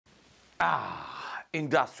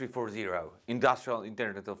Industry 4.0, Industrial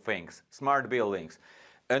Internet of Things, smart buildings,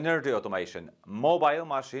 energy automation, mobile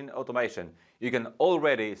machine automation. You can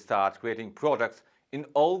already start creating projects in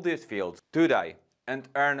all these fields today and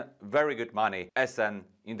earn very good money as an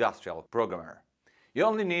industrial programmer. You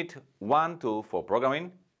only need one tool for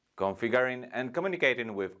programming, configuring and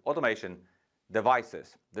communicating with automation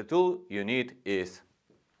devices. The tool you need is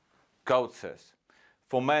Codesys.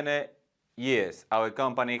 For many years, our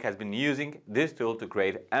company has been using this tool to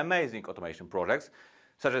create amazing automation projects,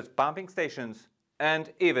 such as pumping stations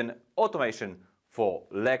and even automation for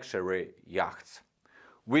luxury yachts.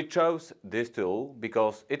 We chose this tool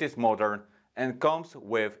because it is modern and comes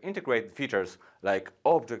with integrated features like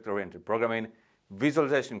object-oriented programming,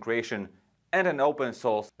 visualization creation, and an open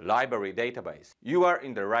source library database. You are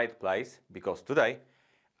in the right place because today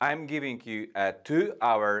I'm giving you a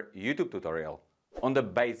 2-hour YouTube tutorial on the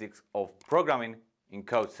basics of programming in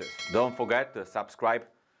Codesys. Don't forget to subscribe,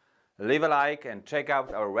 leave a like and check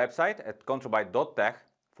out our website at contribite.tech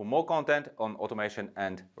for more content on automation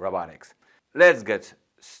and robotics. Let's get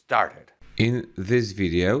started. In this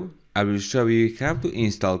video, I will show you how to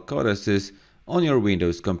install Codesys on your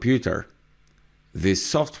Windows computer. This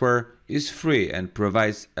software is free and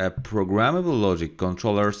provides a programmable logic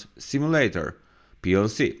controllers simulator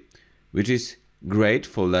PLC, which is great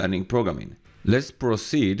for learning programming. Let's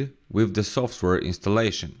proceed with the software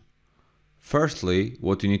installation. Firstly,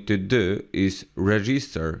 what you need to do is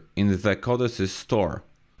register in the Codesys store.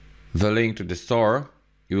 The link to the store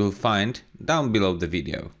you will find down below the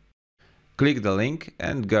video. Click the link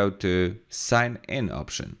and go to Sign In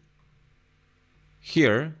option.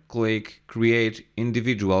 Here, click Create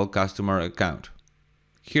Individual Customer Account.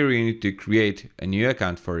 Here you need to create a new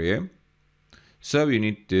account for you, so you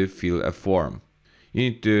need to fill a form. You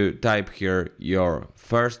need to type here your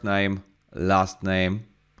first name, last name,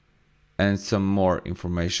 and some more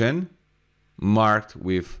information marked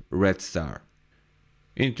with red star.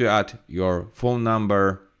 You need to add your phone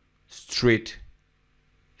number, street,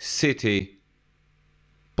 city,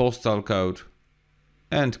 postal code,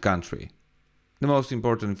 and country. The most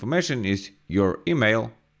important information is your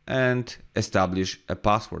email and establish a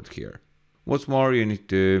password here. What's more, you need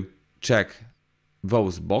to check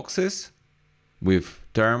those boxes with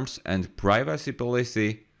terms and privacy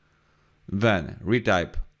policy, then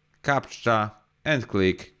retype CAPTCHA and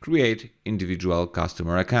click Create Individual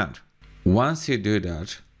Customer Account. Once you do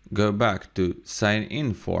that, go back to Sign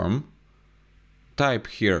In form, type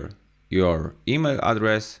here your email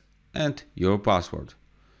address and your password.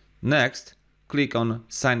 Next, click on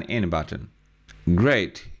Sign In button.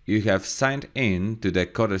 Great, you have signed in to the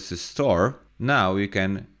Codesys store. Now you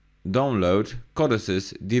can download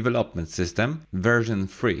Codesys Development System version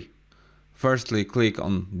 3. Firstly, click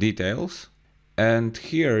on Details, and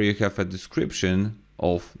here you have a description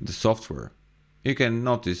of the software. You can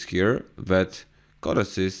notice here that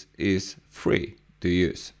Codesys is free to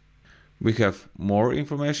use. We have more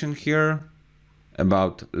information here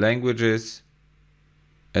about languages,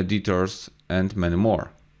 editors, and many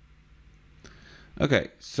more. Okay,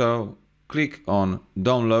 so click on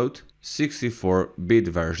Download 64-bit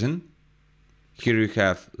version. Here you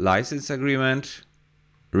have license agreement,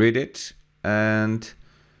 read it, and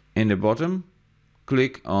in the bottom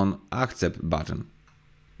click on Accept button.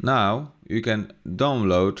 Now you can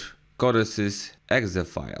download Codesys exe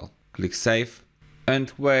file. Click Save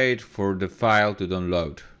and wait for the file to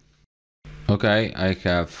download. Okay, I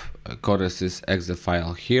have a Codesys exe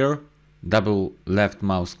file here. Double left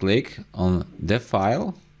mouse click on the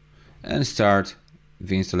file and start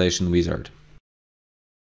the installation wizard.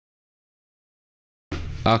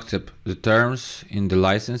 Accept the terms in the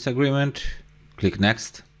license agreement. Click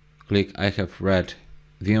Next. Click I have read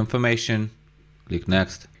the information. Click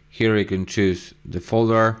Next. Here you can choose the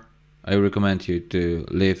folder. I recommend you to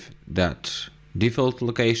leave that default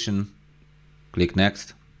location. Click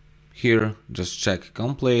Next. Here just check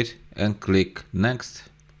Complete and click Next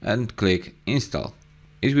and click Install.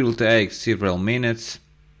 It will take several minutes,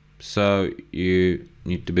 so you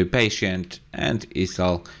need to be patient and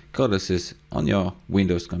install Codesys on your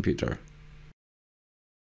Windows computer.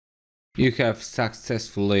 You have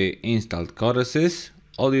successfully installed Codesys.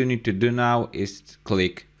 All you need to do now is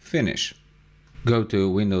click Finish. Go to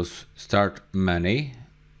Windows Start menu,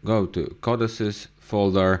 go to Codesys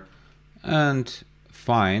folder and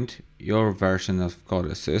find your version of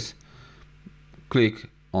Codesys. Click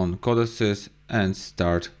on Codesys and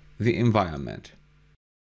start the environment.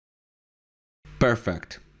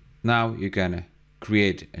 Perfect. Now you can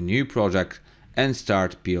create a new project and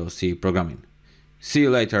start PLC programming. See you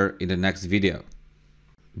later in the next video.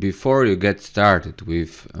 Before you get started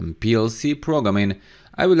with PLC programming,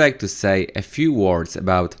 I would like to say a few words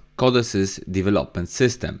about Codesys development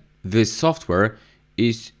system. This software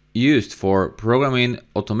is used for programming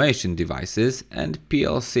automation devices and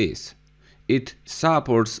PLCs. It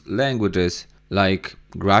supports languages like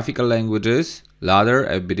graphical languages, ladder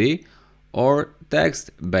FBD, or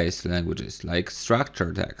text-based languages like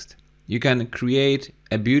structured text. You can create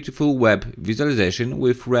a beautiful web visualization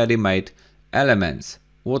with ready-made elements.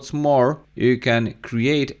 What's more, you can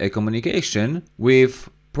create a communication with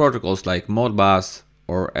protocols like Modbus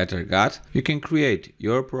or Ethercat. You can create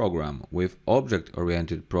your program with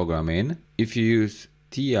object-oriented programming. If you use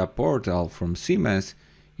TIA Portal from Siemens,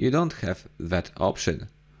 you don't have that option.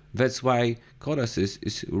 That's why Codesys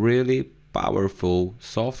is really powerful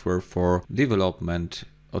software for development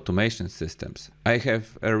automation systems. I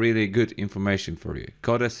have a really good information for you.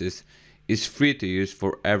 Codesys is free to use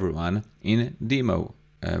for everyone in demo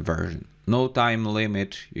version. No time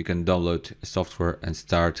limit, you can download software and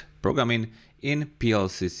start programming in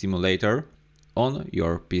PLC simulator on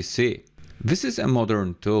your PC. This is a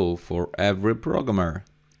modern tool for every programmer.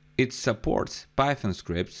 It supports Python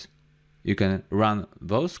scripts. You can run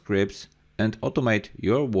those scripts and automate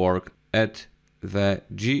your work at the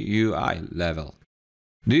GUI level.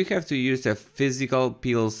 Do you have to use a physical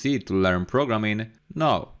PLC to learn programming?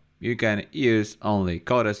 No, you can use only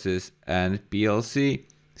Codesys and PLC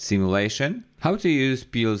simulation. How to use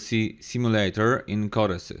PLC simulator in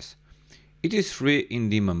Codesys? It is free in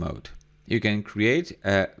demo mode. You can create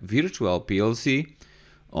a virtual PLC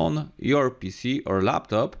on your PC or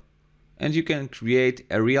laptop, and you can create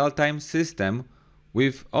a real-time system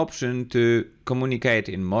with option to communicate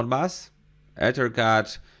in Modbus,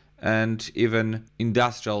 Ethercat, and even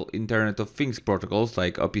industrial Internet of Things protocols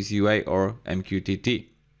like OPC UA or MQTT.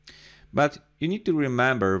 But you need to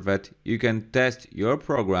remember that you can test your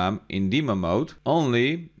program in demo mode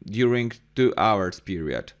only during 2 hours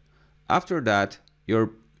period. After that,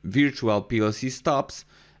 your virtual PLC stops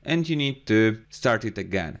and you need to start it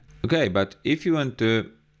again. Okay, but if you want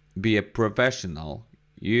to be a professional,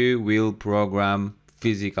 you will program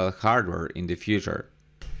physical hardware in the future.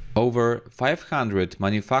 Over 500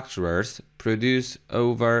 manufacturers produce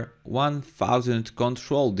over 1000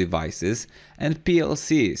 control devices and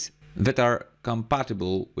PLCs that are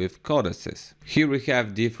compatible with Codesys. Here we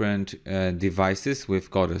have different devices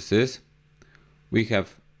with Codesys. We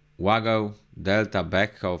have Wago, Delta,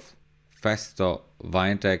 Beckhoff, Festo,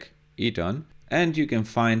 Vinetec, Eaton, and you can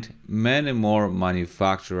find many more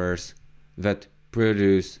manufacturers that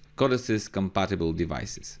produce Codesys compatible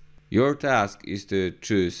devices. Your task is to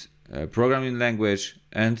choose a programming language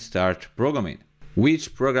and start programming.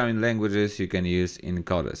 Which programming languages you can use in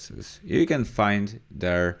Codesys? You can find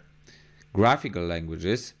their graphical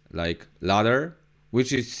languages like ladder,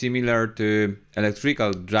 which is similar to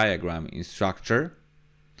electrical diagram in structure.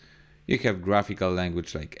 You have graphical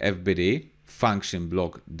language like FBD, function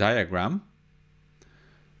block diagram.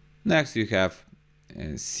 Next you have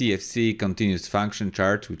CFC, continuous function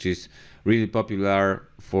chart, which is really popular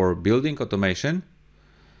for building automation.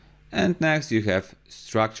 And next you have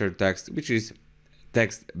structured text, which is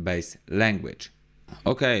text-based language.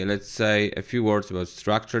 Okay, let's say a few words about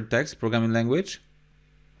structured text programming language.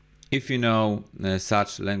 If you know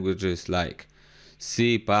such languages like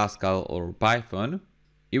C, Pascal or Python,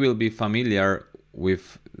 you will be familiar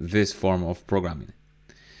with this form of programming,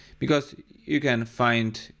 because you can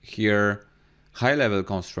find here high-level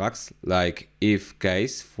constructs like if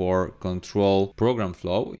case for control program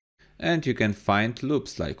flow, and you can find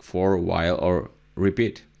loops like for, while or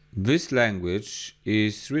repeat. This language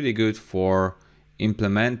is really good for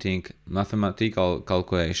implementing mathematical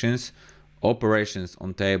calculations, operations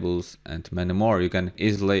on tables and many more. You can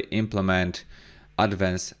easily implement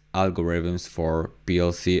advanced algorithms for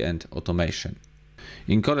PLC and automation.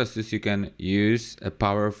 In Codesys you can use a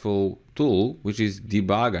powerful tool which is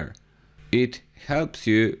debugger. It helps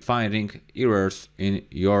you finding errors in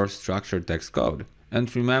your structured text code.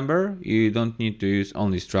 And remember, you don't need to use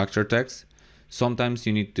only structured text. Sometimes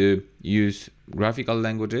you need to use graphical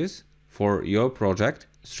languages for your project.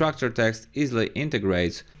 Structured text easily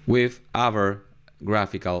integrates with other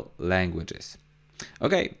graphical languages.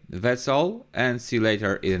 Okay, that's all, and see you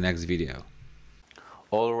later in the next video.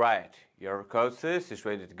 Alright, your Codesys is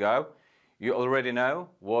ready to go. You already know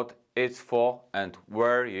what it's for and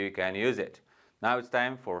where you can use it. Now it's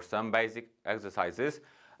time for some basic exercises.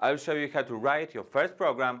 I'll show you how to write your first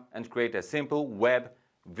program and create a simple web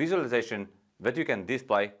visualization that you can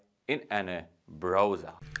display in any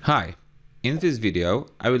browser. Hi, in this video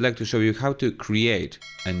I would like to show you how to create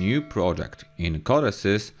a new project in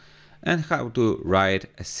Codesys and how to write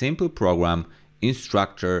a simple program in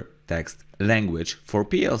structured text language for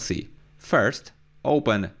PLC. First,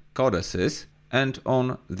 open Codesys and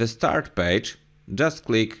on the Start page, just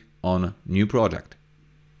click on New Project.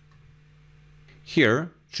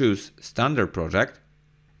 Here, choose Standard Project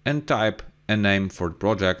and type a name for the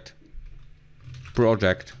project,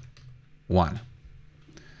 Project 1.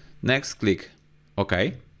 Next, click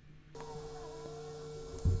OK.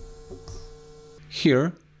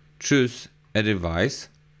 Here, choose a device,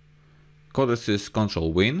 Codesys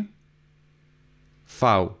Control Win,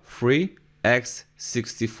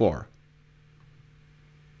 V3X64.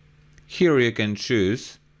 Here you can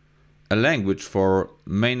choose a language for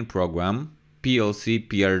main program, PLC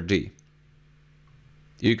PRD.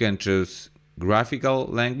 You can choose graphical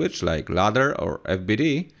language like ladder or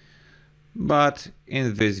FBD, but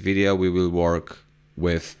in this video we will work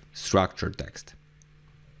with structured text.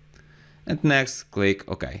 And next, click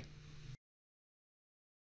OK.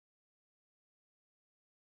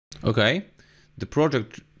 OK, the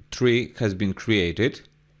project tree has been created.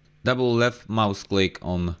 Double left mouse click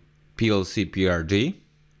on PLC PRD,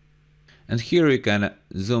 and here you can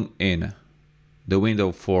zoom in the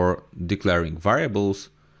window for declaring variables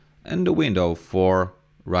and the window for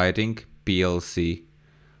writing PLC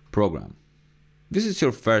program. This is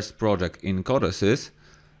your first project in Codesys,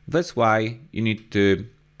 that's why you need to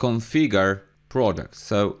configure projects.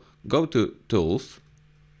 So go to Tools,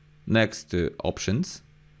 next to Options,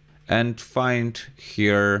 and find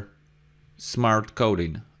here Smart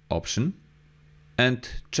Coding option, and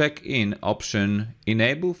check in option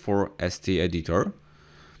Enable for ST Editor.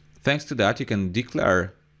 Thanks to that, you can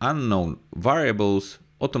declare unknown variables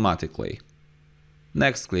automatically.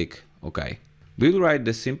 Next, click OK. We'll write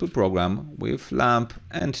the simple program with lamp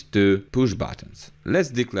and 2 push buttons. Let's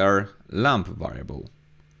declare lamp variable.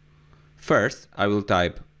 First, I will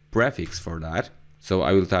type prefix for that. So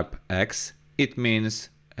I will type X. It means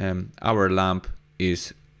our lamp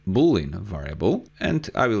is Boolean variable, and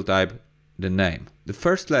I will type the name. The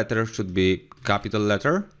first letter should be capital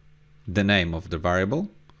letter, the name of the variable,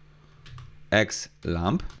 X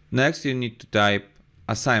lamp. Next, you need to type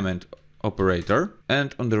assignment operator,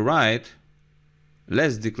 and on the right,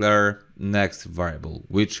 let's declare next variable,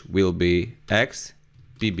 which will be X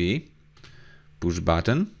PB push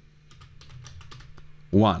button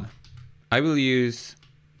 1. I will use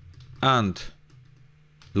AND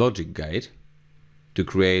logic gate to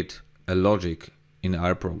create a logic in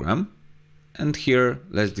our program, and here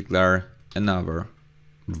let's declare another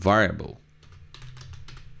variable,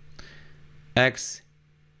 X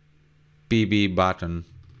PB button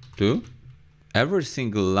 2. Every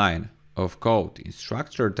single line of code in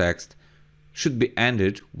structured text should be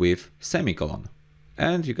ended with semicolon,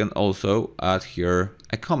 and you can also add here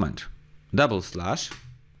a comment, /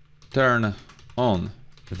 turn on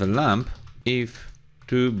the lamp if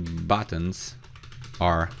 2 buttons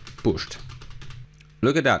are pushed.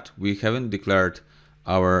 Look at that, we haven't declared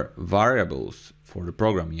our variables for the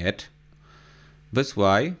program yet. That's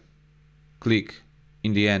why click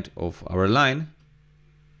in the end of our line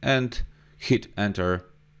and hit enter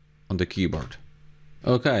on the keyboard.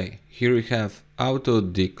 Okay, here we have auto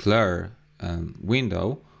declare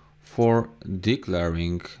window for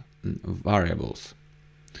declaring variables.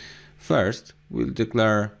 First, we'll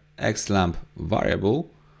declare xlamp variable,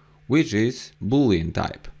 which is Boolean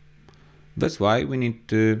type. That's why we need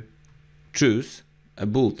to choose a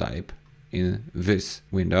bool type in this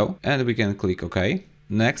window, and we can click OK.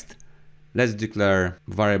 Next, let's declare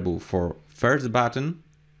variable for first button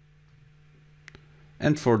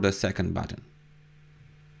and for the second button.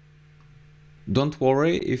 Don't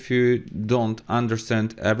worry if you don't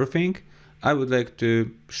understand everything. I would like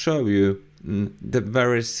to show you the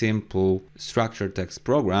very simple structured text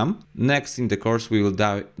program. Next in the course we will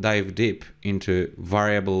dive deep into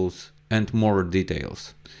variables and more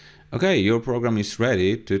details. Okay, your program is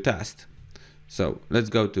ready to test. So let's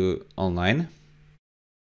go to online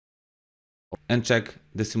and check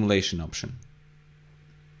the simulation option.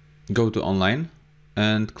 Go to online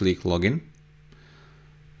and click login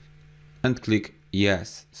and click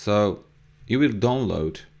yes. So you will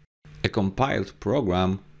download a compiled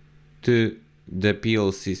program to the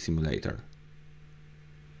PLC simulator.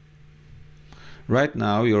 Right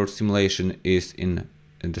now your simulation is in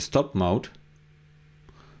the stop mode.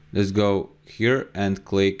 Let's go here and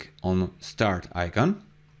click on start icon.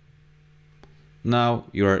 Now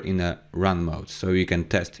you are in a run mode, so you can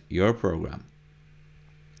test your program.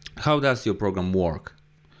 How does your program work?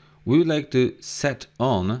 We would like to set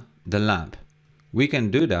on the lamp. We can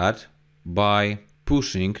do that by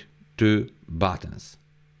pushing 2 buttons.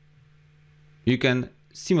 You can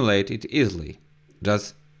simulate it easily.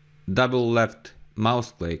 Just double left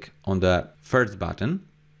mouse click on the first button.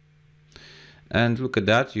 And look at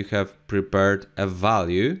that, you have prepared a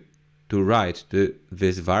value to write to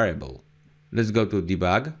this variable. Let's go to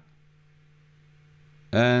debug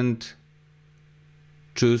and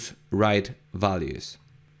choose write values.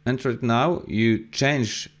 And right now you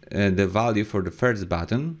change the value for the first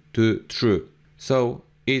button to true. So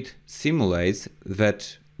it simulates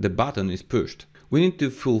that the button is pushed. We need to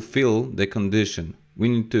fulfill the condition. We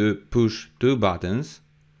need to push 2 buttons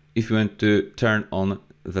if we want to turn on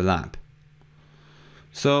the lamp.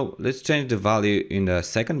 So let's change the value in the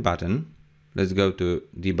second button. Let's go to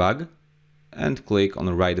debug and click on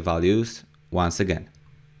write values once again.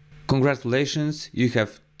 Congratulations, you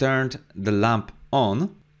have turned the lamp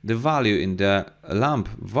on. The value in the lamp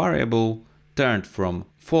variable turned from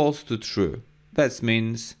false to true. That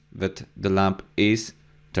means that the lamp is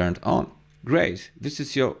turned on. Great, this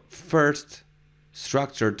is your first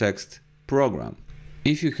structured text program.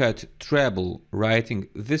 If you had trouble writing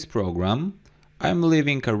this program, I'm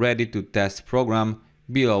leaving a ready to test program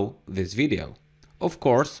below this video. Of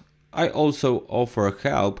course, I also offer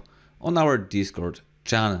help on our Discord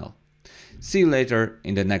channel. See you later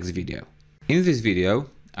in the next video. In this video,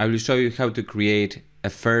 I will show you how to create a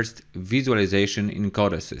first visualization in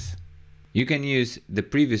Codesys. You can use the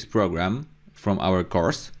previous program from our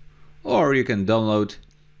course, or you can download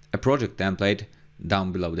a project template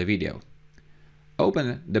down below the video.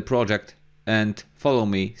 Open the project and follow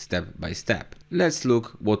me step by step. Let's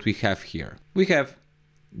look what we have here. We have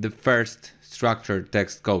the first structured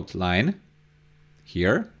text code line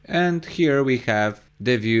here, and here we have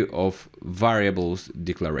the view of variables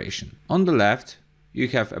declaration. On the left, you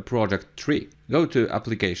have a project tree. Go to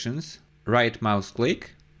applications, right mouse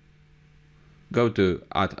click, go to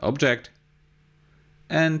add object,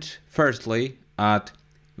 and firstly add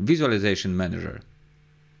visualization manager.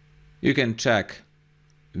 You can check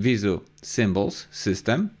visu symbols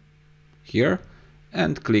system here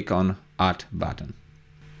and click on add button.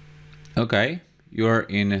 Okay, you're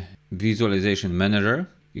in visualization manager.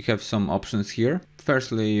 You have some options here.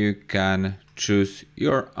 Firstly, you can choose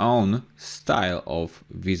your own style of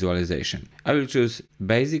visualization. I will choose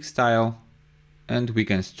basic style and we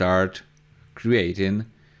can start creating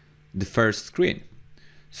the first screen.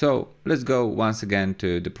 So let's go once again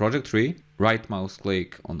to the project tree, right mouse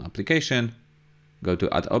click on application, go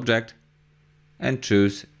to add object and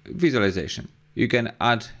choose visualization. You can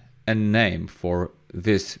add a name for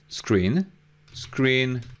this screen,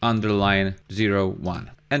 screen underline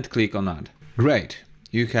 01 and click on add. Great,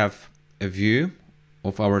 you have a view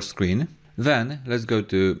of our screen. Then let's go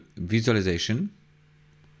to visualization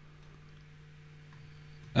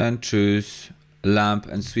and choose lamp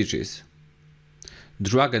and switches.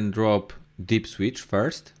 Drag and drop deep switch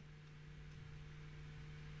first.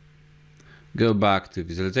 Go back to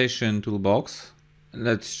visualization toolbox.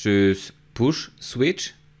 Let's choose push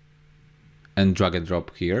switch and drag and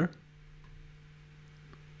drop here.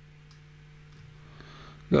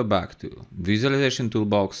 Go back to visualization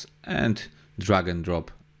toolbox and drag and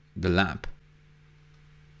drop the lamp.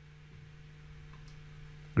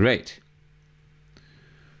 Great.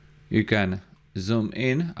 You can zoom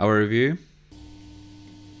in our view.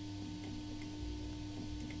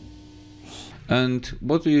 And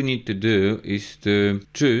what you need to do is to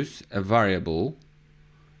choose a variable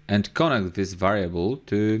and connect this variable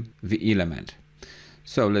to the element.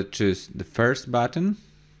 So let's choose the first button,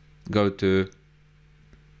 go to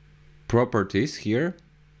properties here,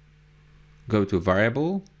 go to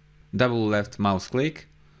variable, double left mouse click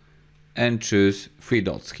and choose 3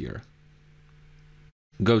 dots here.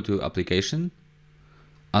 Go to application,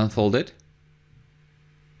 unfold it,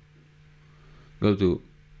 go to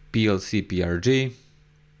PLC PRG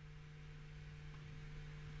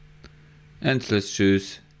and let's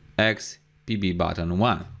choose XPB button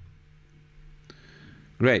 1.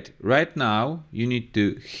 Great, right now you need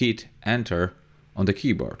to hit enter on the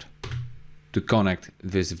keyboard to connect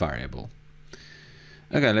this variable.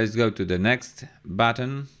 Okay, let's go to the next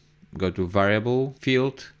button, go to variable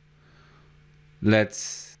field,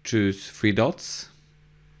 let's choose 3 dots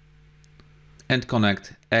and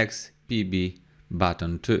connect XPB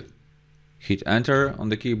button 2. Hit enter on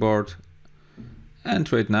the keyboard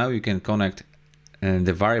and right now you can connect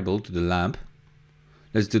the variable to the lamp.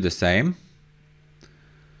 Let's do the same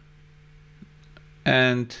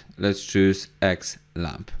and let's choose X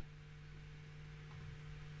lamp.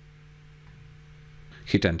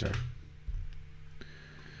 Hit enter.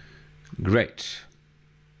 Great.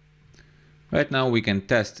 Right now we can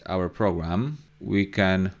test our program. We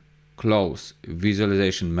can close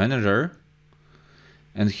visualization manager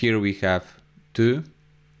And here we have two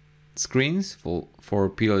screens for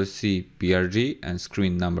PLC PRG and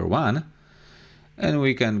screen number 1. And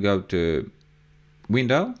we can go to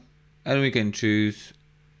Window and we can choose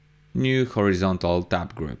New Horizontal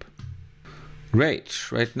Tab Group.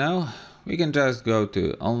 Great, right now we can just go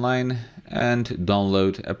to Online and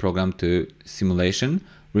download a program to simulation.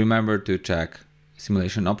 Remember to check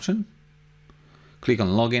simulation option. Click on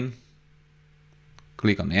Login.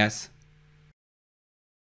 Click on Yes.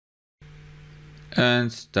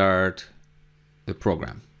 And start the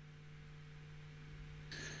program.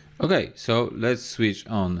 Okay, so let's switch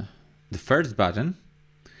on the first button.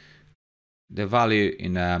 The value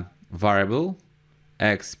in a variable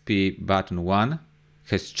XP button 1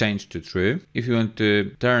 has changed to true. If you want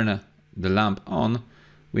to turn the lamp on,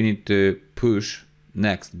 we need to push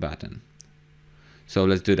next button. So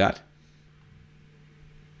let's do that.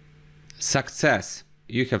 Success!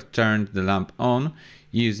 You have turned the lamp on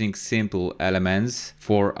using simple elements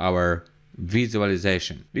for our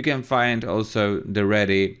visualization. You can find also the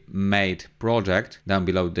ready-made project down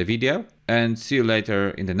below the video, and see you later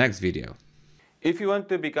in the next video. If you want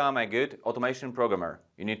to become a good automation programmer,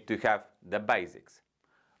 you need to have the basics.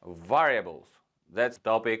 Variables, that's the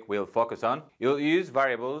topic we'll focus on. You'll use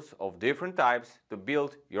variables of different types to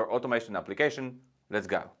build your automation application. Let's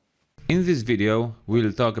go. In this video,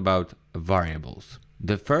 we'll talk about variables.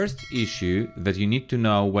 The first issue that you need to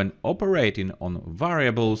know when operating on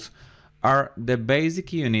variables are the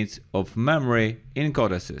basic units of memory in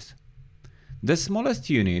Codesys. The smallest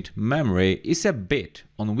unit, memory, is a bit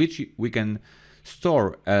on which we can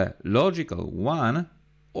store a logical 1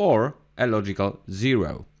 or a logical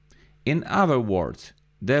 0. In other words,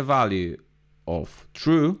 the value of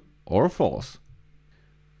true or false.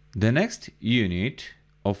 The next unit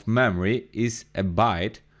of memory is a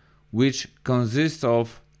byte, which consists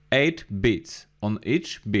of 8 bits. On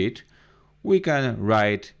each bit, we can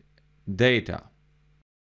write data.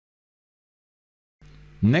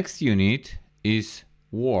 Next unit is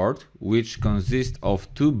word, which consists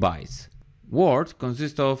of 2 bytes. Word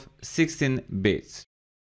consists of 16 bits.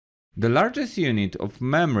 The largest unit of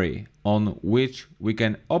memory on which we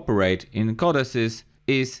can operate in Codesys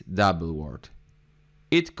is double word.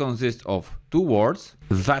 It consists of 2 words,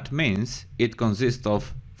 that means it consists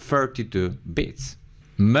of 32 bits.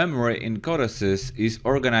 Memory in Codesys is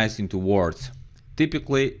organized into words,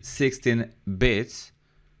 typically 16 bits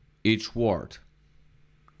each word.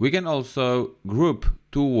 We can also group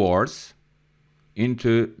 2 words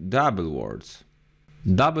into double words.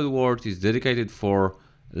 Double word is dedicated for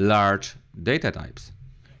large data types.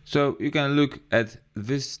 So you can look at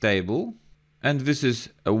this table, and this is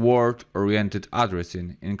a word-oriented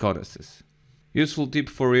addressing in Codesys. Useful tip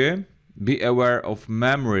for you: be aware of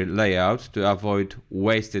memory layout to avoid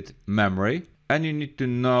wasted memory, and you need to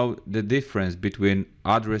know the difference between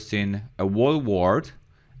addressing a whole word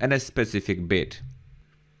and a specific bit.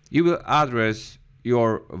 You will address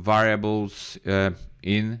your variables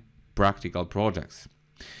in practical projects.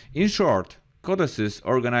 In short, Codesys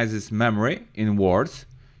organizes memory in words,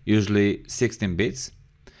 usually 16 bits,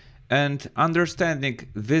 and understanding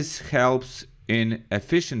this helps in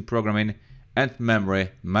efficient programming and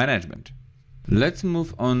memory management. Let's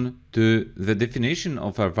move on to the definition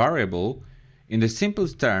of a variable. In the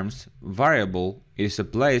simplest terms, variable is a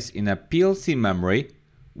place in a PLC memory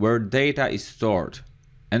where data is stored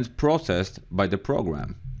and processed by the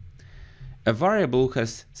program. A variable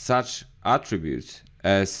has such attributes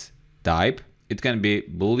as type. It can be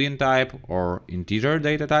Boolean type or integer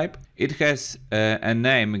data type. It has a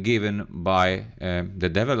name given by the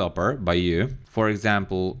developer, by you. For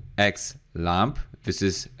example, xlamp, this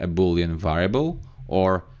is a Boolean variable,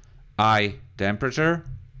 or temperature,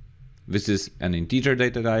 this is an integer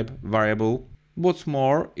data type variable. What's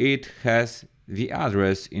more, it has the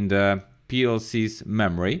address in the PLC's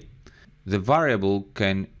memory. The variable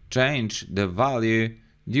can change the value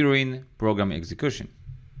during program execution.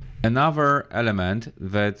 Another element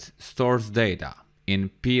that stores data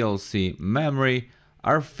in PLC memory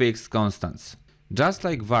are fixed constants. Just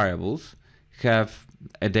like variables have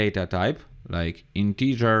a data type, like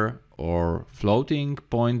integer or floating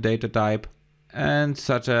point data type, and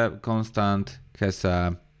such a constant has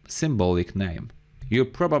a symbolic name. You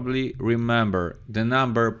probably remember the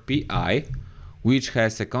number pi, which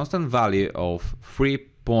has a constant value of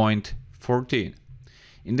 3.14.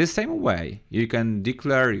 In the same way, you can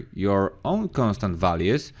declare your own constant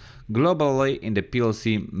values globally in the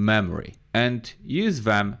PLC memory and use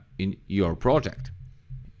them in your project.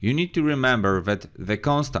 You need to remember that the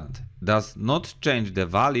constant does not change the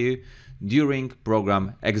value during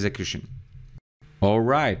program execution.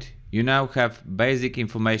 Alright, You now have basic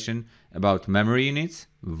information about memory units,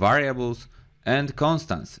 variables, and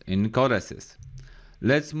constants in Codesys.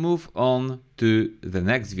 Let's move on to the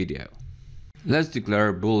next video. Let's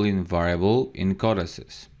declare Boolean variable in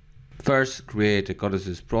Codesys. First, create a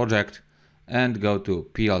Codesys project and go to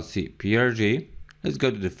PLC PRG. Let's go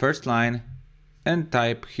to the first line and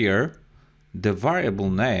type here the variable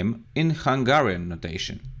name in Hungarian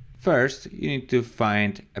notation. First, you need to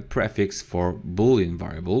find a prefix for Boolean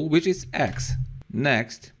variable, which is x.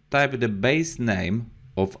 Next, type the base name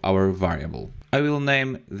of our variable. I will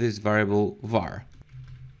name this variable var.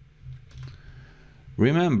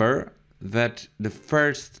 Remember that the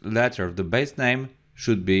first letter of the base name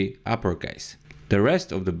should be uppercase. The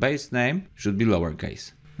rest of the base name should be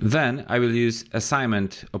lowercase. Then I will use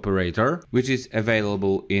assignment operator, which is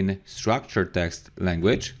available in structured text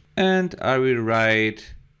language, and I will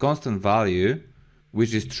write constant value,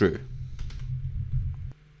 which is true.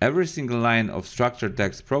 Every single line of structured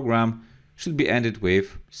text program should be ended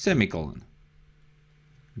with semicolon.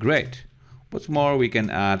 Great. What's more, we can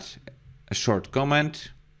add a short comment,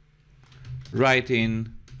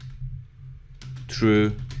 writing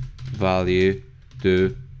true value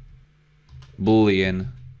to Boolean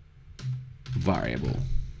variable.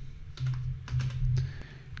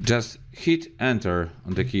 Just hit enter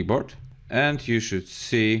on the keyboard and you should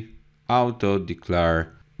see auto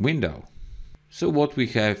declare window. So what we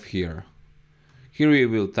have here? Here we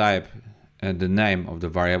will type the name of the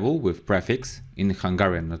variable with prefix in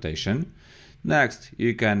Hungarian notation. Next,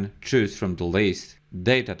 you can choose from the list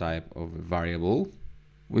data type of a variable.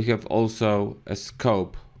 We have also a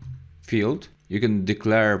scope field. You can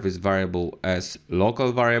declare this variable as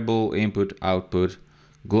local variable, input, output,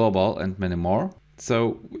 global, and many more.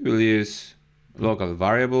 So we will use local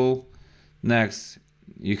variable. Next,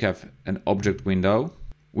 you have an object window.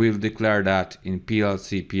 We'll declare that in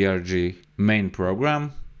PLC PRG main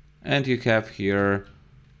program. And you have here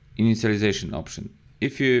initialization option.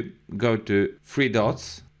 If you go to three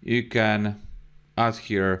dots, you can add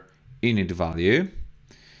here init value.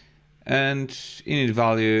 And init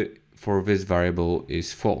value for this variable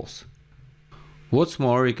is false. What's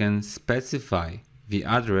more, you can specify the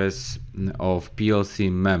address of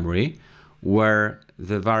PLC memory where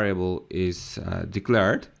the variable is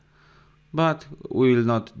declared, but we will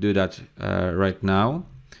not do that right now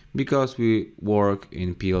because we work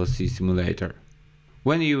in PLC simulator.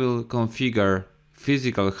 When you will configure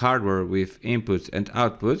physical hardware with inputs and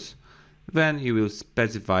outputs, then you will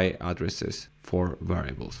specify addresses for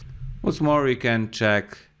variables. What's more, you can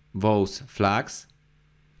check those flags.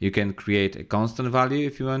 You can create a constant value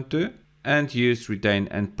if you want to, and use retain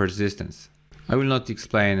and persistence. I will not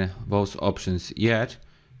explain those options yet,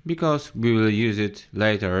 because we will use it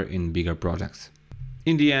later in bigger projects.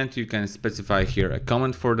 In the end, you can specify here a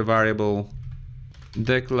comment for the variable,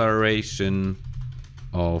 declaration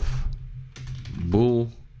of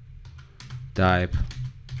bool type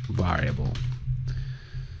variable.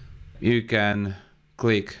 You can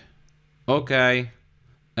click OK,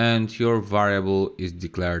 and your variable is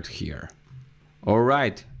declared here.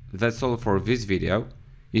 Alright, that's all for this video.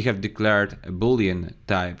 You have declared a Boolean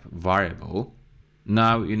type variable.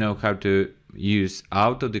 Now you know how to use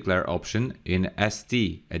auto declare option in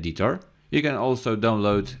ST editor. You can also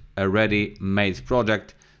download a ready-made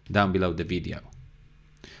project down below the video.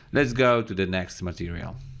 Let's go to the next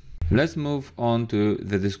material. Let's move on to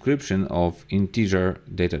the description of integer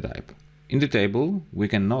data type. In the table, we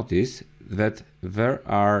can notice that there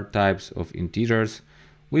are types of integers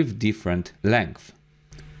with different length.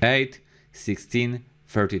 8, 16,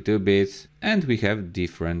 32 bits, and we have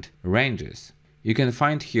different ranges. You can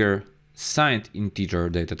find here signed integer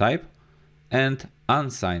data type and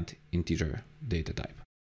unsigned integer data type.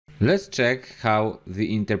 Let's check how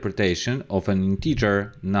the interpretation of an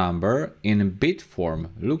integer number in bit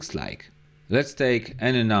form looks like. Let's take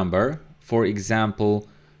any number, for example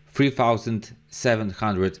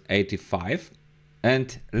 3785,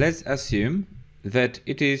 and let's assume that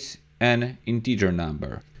it is an integer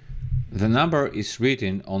number. The number is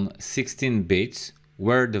written on 16 bits,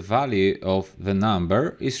 where the value of the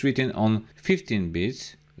number is written on 15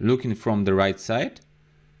 bits, looking from the right side,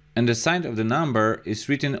 and the sign of the number is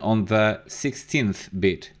written on the 16th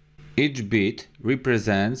bit. Each bit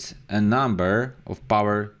represents a number of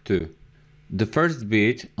power 2. The first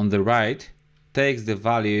bit on the right takes the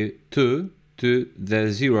value 2 to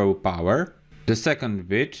the 0 power. The second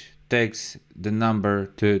bit takes the number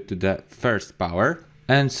 2 to the first power,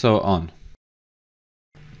 and so on.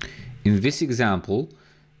 In this example,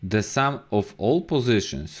 the sum of all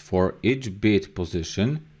positions for each bit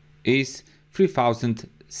position is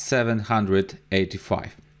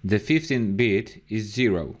 3785. The 15th bit is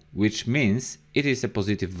 0, which means it is a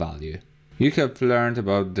positive value. You have learned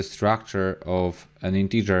about the structure of an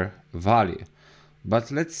integer value, but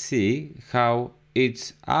let's see how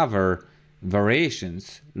its other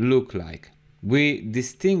variations look like. We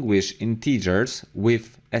distinguish integers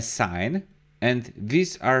with a sign, and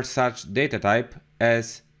these are such data type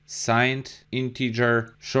as signed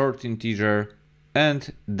integer, short integer,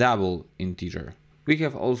 and double integer. We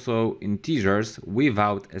have also integers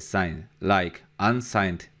without a sign, like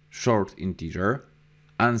unsigned short integer,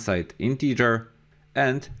 unsigned integer,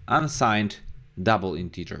 and unsigned double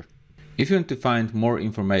integer. If you want to find more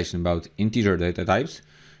information about integer data types,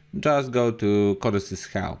 just go to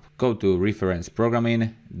Codesys help, go to reference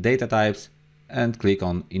programming, data types, and click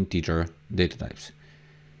on integer data types.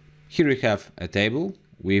 Here we have a table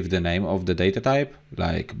with the name of the data type,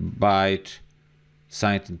 like byte,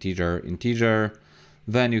 signed integer, integer.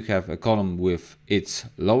 Then you have a column with its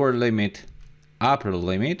lower limit, upper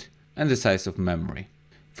limit, and the size of memory.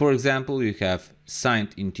 For example, you have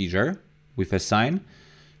signed integer with a sign.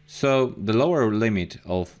 So the lower limit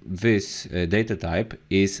of this data type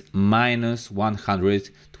is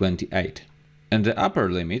 -128. And the upper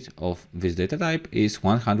limit of this data type is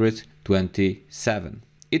 127.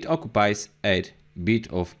 It occupies 8 bits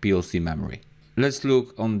of PLC memory. Let's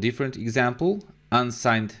look on different example.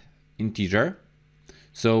 Unsigned integer.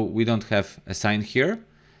 So we don't have a sign here,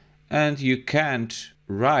 and you can't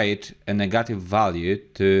write a negative value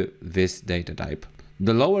to this data type.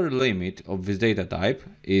 The lower limit of this data type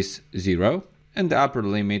is 0, and the upper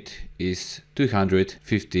limit is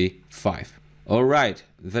 255. Alright,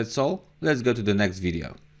 that's all. Let's go to the next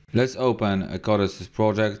video. Let's open a Codesys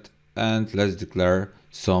project and let's declare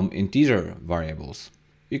some integer variables.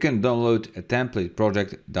 You can download a template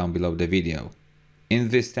project down below the video. In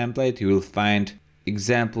this template you will find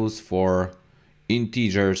examples for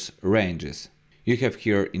integers ranges. You have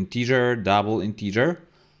here integer, double integer,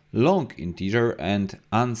 long integer, and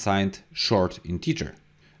unsigned short integer.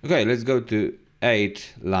 Okay, let's go to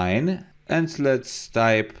 8th line and let's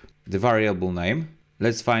type the variable name.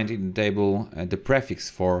 Let's find in the table the prefix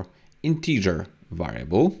for integer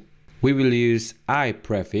variable. We will use I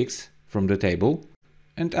prefix from the table,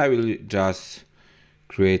 and I will just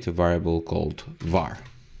create a variable called var.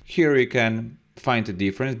 Here you can find the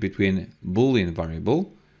difference between Boolean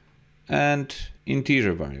variable and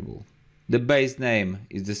integer variable. The base name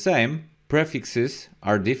is the same, prefixes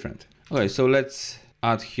are different. Okay, so let's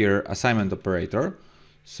add here assignment operator.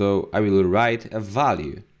 So I will write a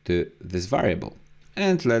value to this variable.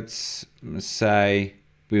 And let's say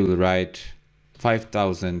we will write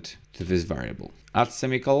 5000 to this variable. Add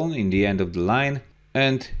semicolon in the end of the line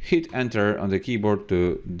and hit enter on the keyboard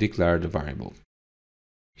to declare the variable.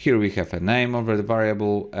 Here we have a name of the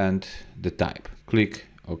variable and the type. Click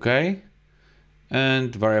OK,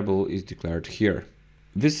 and variable is declared here.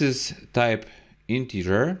 This is type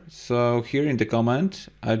integer, so here in the comment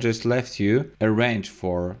I just left you a range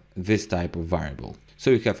for this type of variable.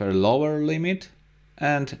 So you have a lower limit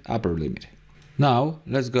and upper limit. Now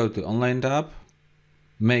let's go to online tab,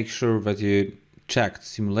 make sure that you checked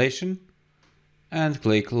simulation and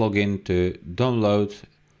click login to download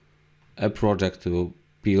a project to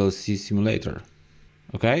PLC simulator.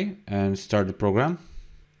 Okay, and start the program,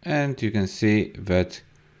 and you can see that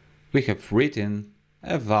we have written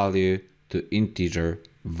a value to integer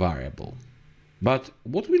variable. But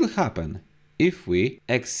what will happen if we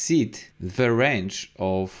exceed the range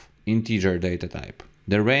of integer data type,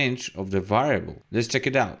 the range of the variable? Let's check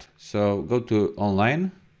it out. So go to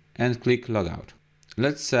online and click logout.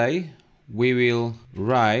 Let's say we will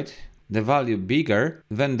write the value bigger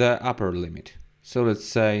than the upper limit. So let's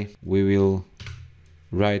say we will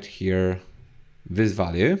write here this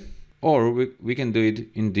value, or we can do it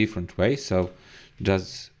in different way. So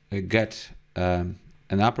just get an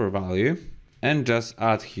upper value and just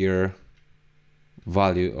add here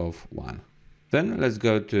value of 1. Then let's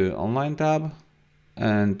go to online tab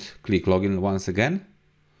and click login once again.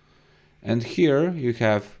 And here you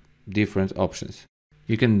have different options.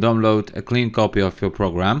 You can download a clean copy of your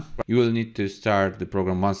program. You will need to start the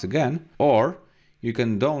program once again, or you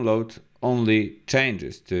can download only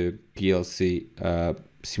changes to PLC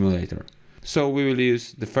simulator. So we will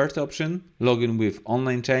use the first option, login with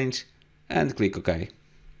online change, and click OK.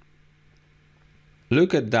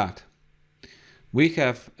 Look at that. We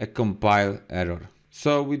have a compile error.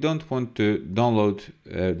 So we don't want to download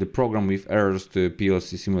the program with errors to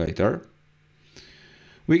PLC simulator.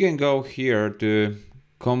 We can go here to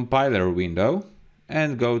compiler window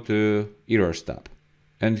and go to errors tab.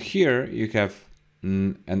 And here you have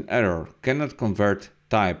an error, cannot convert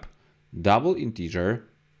type double integer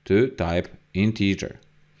to type integer,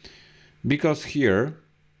 because here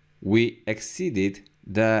we exceeded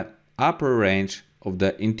the upper range of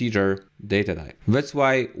the integer data type. That's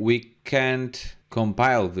why we can't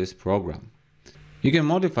compile this program. You can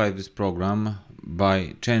modify this program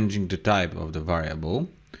by changing the type of the variable.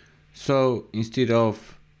 So instead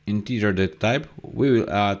of integer data type, we will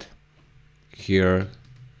add here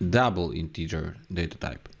double integer data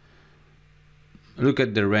type. Look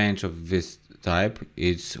at the range of this type,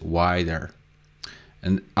 it's wider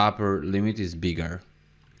and upper limit is bigger.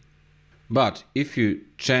 But if you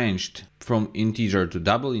changed from integer to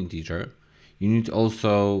double integer, you need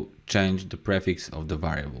also change the prefix of the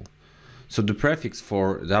variable. So the prefix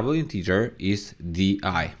for double integer is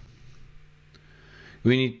di.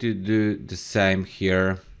 We need to do the same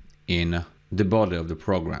here in the body of the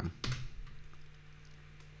program.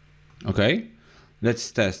 Okay,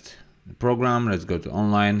 let's test the program. Let's go to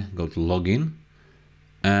online, go to login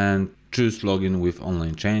and choose login with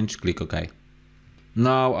online change, click OK.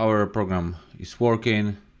 Now our program is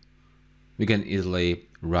working. We can easily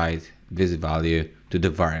write this value to the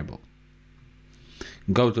variable.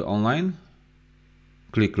 Go to online,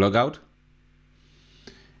 click logout,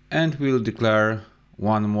 and we'll declare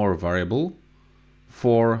one more variable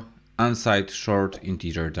for unsigned short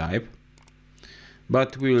integer type.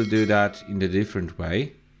 But we will do that in a different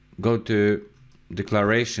way. Go to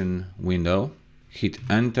declaration window, hit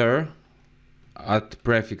enter, add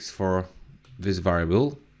prefix for this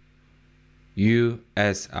variable,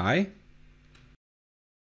 USI,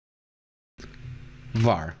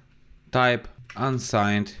 var, type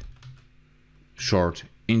unsigned short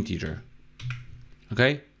integer.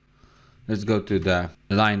 Okay, let's go to the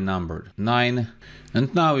line number 9,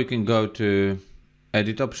 and now you can go to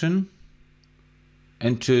edit option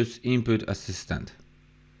and choose input assistant.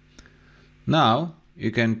 Now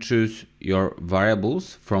you can choose your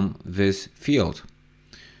variables from this field.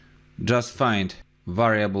 Just find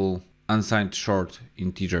variable unsigned short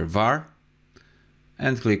integer var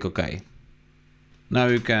and click OK. Now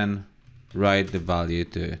you can write the value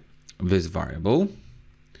to this variable.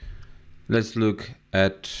 Let's look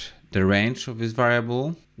at the range of this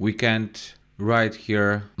variable. We can't write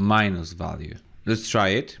here minus value. Let's try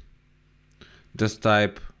it. Just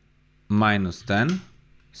type -10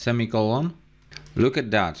 semicolon. Look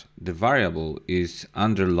at that, the variable is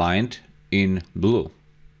underlined in blue.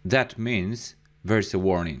 That means there's a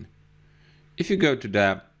warning. If you go to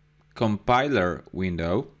the compiler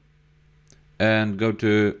window and go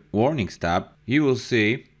to warnings tab, you will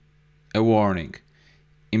see a warning.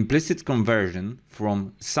 Implicit conversion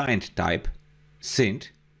from signed type, signed,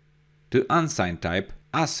 to unsigned type,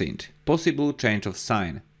 asigned. Possible change of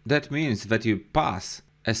sign. That means that you pass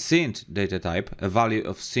a signed data type, a value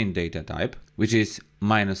of signed data type, which is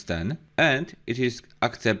 -10, and it is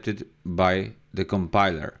accepted by the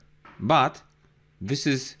compiler. But this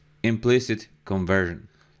is implicit conversion.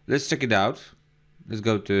 Let's check it out. Let's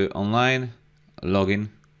go to online, login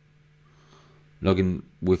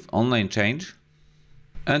with online change,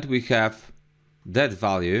 and we have that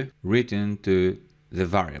value written to the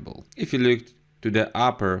variable. If you look to the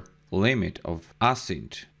upper limit of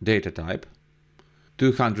assigned data type,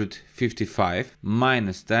 255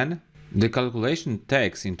 -10, the calculation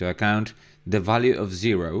takes into account the value of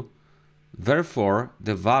 0, therefore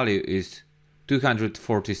the value is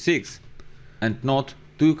 246 and not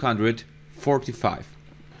 245.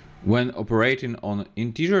 When operating on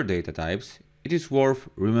integer data types, it is worth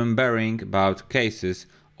remembering about cases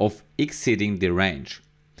of exceeding the range.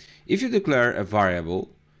 If you declare a variable,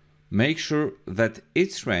 make sure that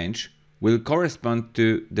its range will correspond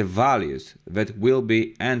to the values that will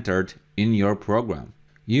be entered in your program.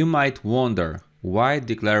 You might wonder why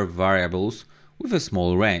declare variables with a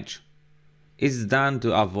small range. It's done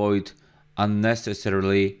to avoid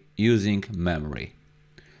unnecessarily using memory.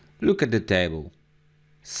 Look at the table.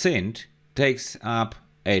 Int takes up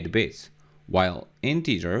 8 bits, while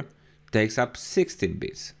integer takes up 16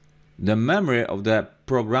 bits. The memory of the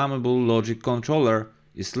programmable logic controller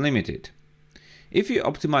is limited. If you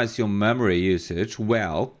optimize your memory usage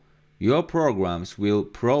well, your programs will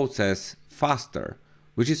process faster,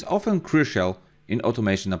 which is often crucial in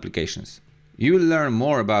automation applications. You will learn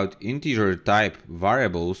more about integer type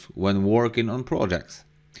variables when working on projects.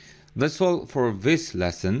 That's all for this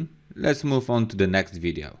lesson. Let's move on to the next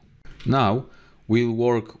video. Now we'll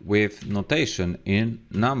work with notation in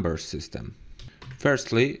number system.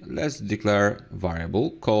 Firstly, let's declare a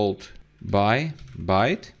variable called by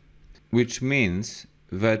byte, which means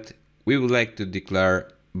that we would like to declare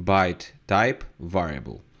byte type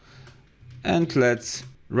variable. And let's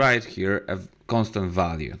write here a constant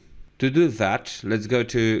value, To do that, let's go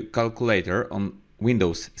to Calculator on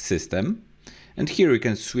Windows System, and here you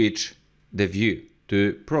can switch the view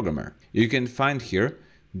to Programmer. You can find here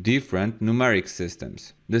different numeric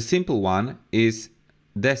systems. The simple one is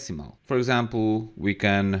decimal. For example, we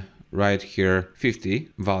can write here 50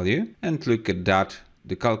 value, and look at that.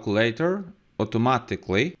 The calculator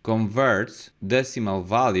automatically converts decimal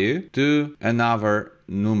value to another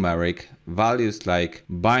numeric values like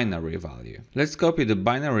binary value. Let's copy the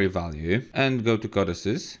binary value and go to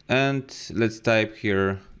Codesys, and let's type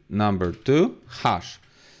here number 2 hash.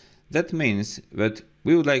 That means that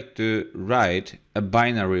we would like to write a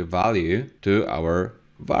binary value to our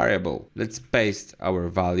variable. Let's paste our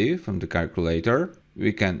value from the calculator.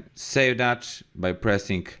 We can save that by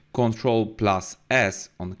pressing Ctrl+S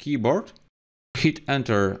on keyboard. Hit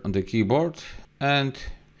enter on the keyboard, and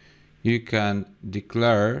you can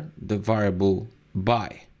declare the variable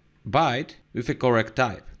byte with a correct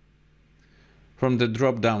type. From the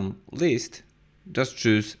drop-down list, just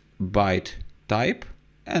choose byte type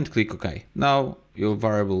and click OK. Now your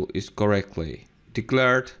variable is correctly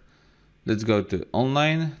declared. Let's go to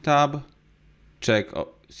Online tab, check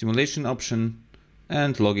Simulation option,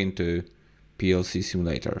 and log into PLC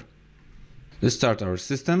Simulator. Let's start our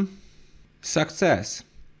system. Success!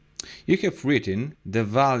 You have written the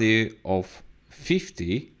value of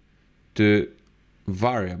 50 to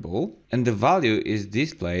variable, and the value is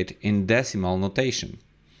displayed in decimal notation.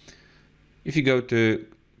 If you go to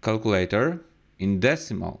calculator, in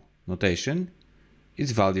decimal notation,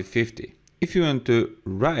 it's value 50. If you want to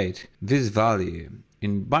write this value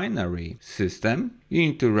in binary system, you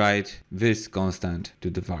need to write this constant to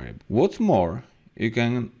the variable. What's more, you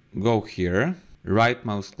can go here, right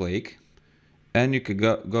mouse click, and you can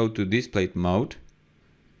go to display mode,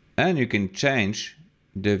 and you can change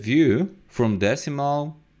the view from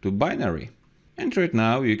decimal to binary. And right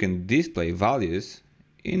now you can display values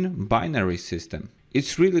in binary system.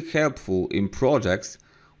 It's really helpful in projects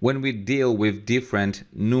when we deal with different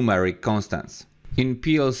numeric constants. In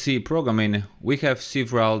PLC programming, we have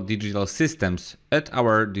several digital systems at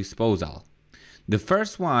our disposal. The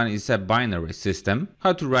first one is a binary system,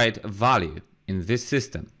 how to write a value in this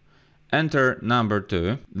system. Enter number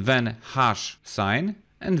 2, then hash sign,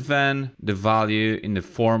 and then the value in the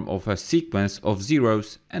form of a sequence of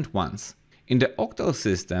zeros and ones. In the octal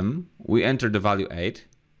system, we enter the value 8,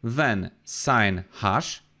 then sign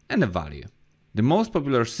hash and a value. The most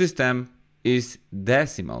popular system is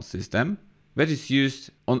decimal system that is used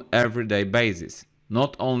on everyday basis,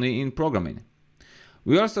 not only in programming.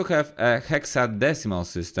 We also have a hexadecimal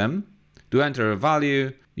system. To enter a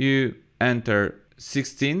value, you enter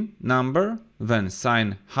 16 number, then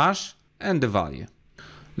sign hash and the value.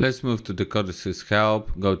 Let's move to the Codesys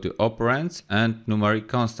help, go to operands and numeric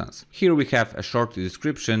constants. Here we have a short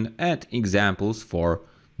description and examples for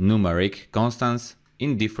numeric constants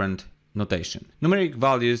in different notation. Numeric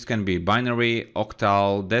values can be binary,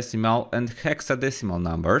 octal, decimal and hexadecimal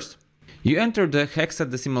numbers. You enter the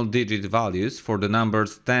hexadecimal digit values for the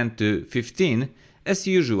numbers 10 to 15 as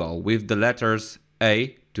usual with the letters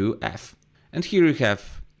A to F. And here you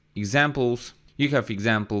have examples. You have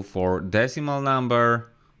example for decimal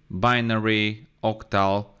number, binary,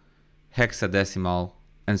 octal, hexadecimal,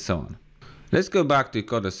 and so on. Let's go back to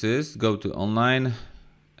Codesys, go to online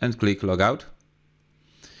and click logout.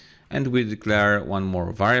 And we declare one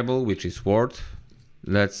more variable, which is word.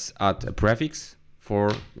 Let's add a prefix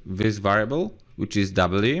for this variable, which is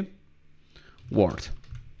W, word.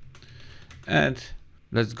 And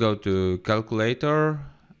let's go to calculator,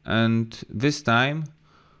 and this time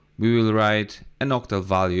we will write an octal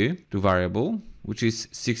value to variable, which is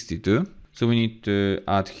 62. So we need to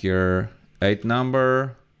add here 8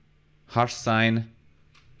 number, hash sign,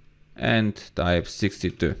 and type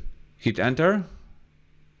 62. Hit enter,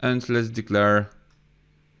 and let's declare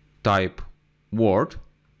type word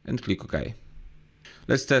and click OK.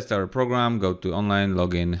 Let's test our program, go to online,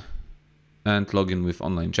 login, and login with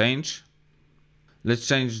online change. Let's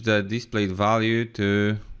change the displayed value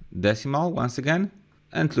to decimal once again,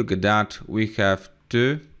 and look at that. We have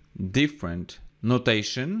two different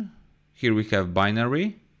notation. Here we have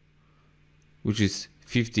binary, which is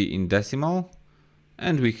 50 in decimal,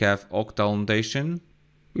 and we have octal notation,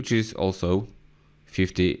 which is also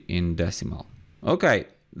 50 in decimal. Okay,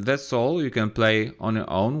 that's all. You can play on your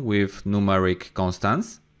own with numeric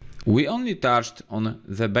constants. We only touched on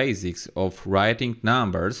the basics of writing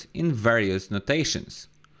numbers in various notations.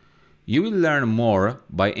 You will learn more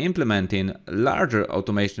by implementing larger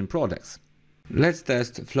automation projects. Let's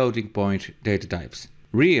test floating point data types.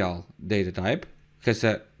 Real data type has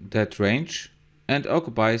a date range and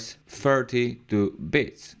occupies 32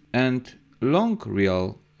 bits. And long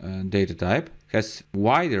real data type has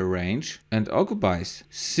wider range and occupies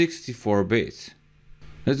 64 bits.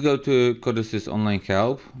 Let's go to Codesys Online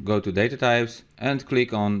Help, go to data types and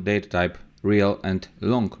click on data type real and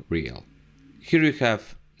long real. Here you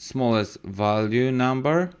have smallest value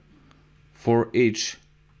number for each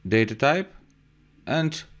data type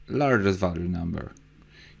and largest value number.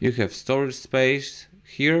 You have storage space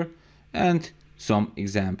here and some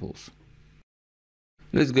examples.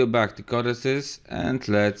 Let's go back to Codesys and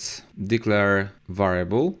let's declare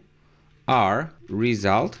variable r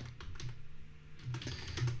result,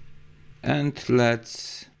 and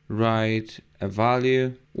let's write a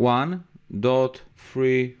value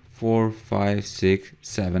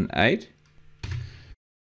 1.3456778.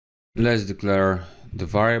 Let's declare the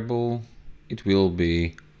variable. It will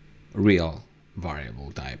be real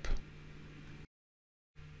variable type.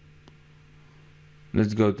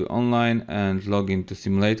 Let's go to online and log into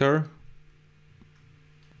simulator.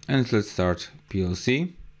 And let's start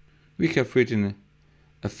PLC. We have written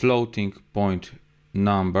a floating point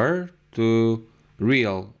number to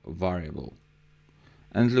real variable.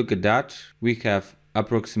 And look at that, we have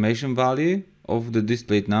approximation value of the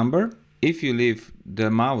displayed number. If you leave the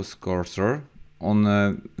mouse cursor on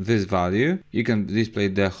this value, you can display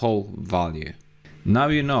the whole value. Now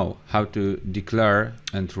you know how to declare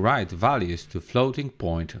and write values to floating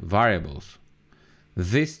point variables.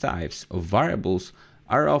 These types of variables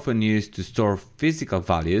are often used to store physical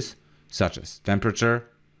values such as temperature,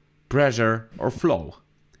 pressure or flow.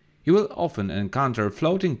 You will often encounter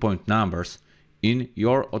floating point numbers in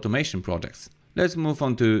your automation projects. Let's move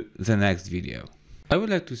on to the next video. I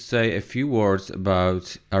would like to say a few words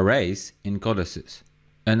about arrays in Codesys.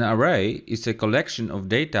 An array is a collection of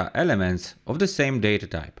data elements of the same data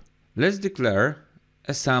type. Let's declare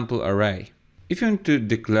a sample array. If you want to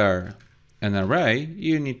declare an array,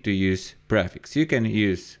 you need to use prefix. You can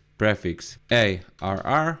use prefix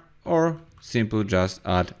arr or simply just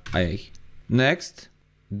add a. Next,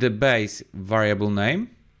 the base variable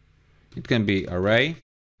name. It can be array,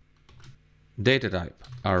 data type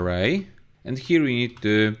array, and here we need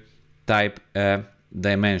to type a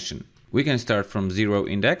dimension. We can start from 0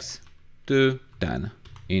 index to 10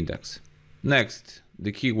 index. Next,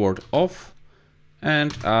 the keyword of,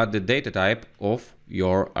 and add the data type of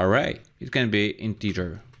your array. It can be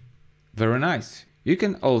integer. Very nice. You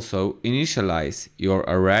can also initialize your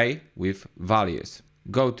array with values.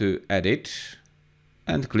 Go to edit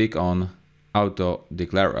and click on auto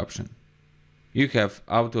declare option. You have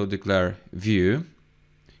auto declare view.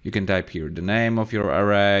 You can type here the name of your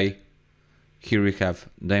array. Here you have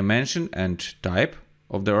dimension and type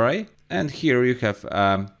of the array, and here you have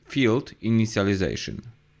field initialization.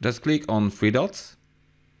 Just click on three dots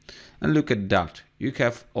and look at that. You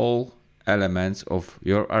have all elements of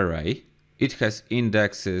your array. It has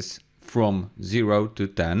indexes from 0 to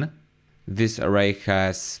 10. This array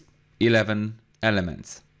has 11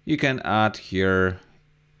 elements. You can add here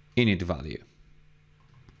init value.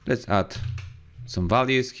 Let's add some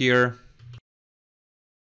values here.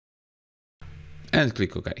 And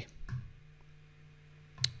click OK.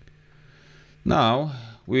 Now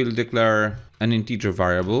we'll declare an integer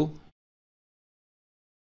variable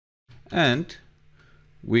and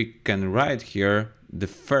we can write here the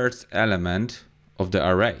first element of the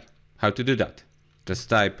array. How to do that? Just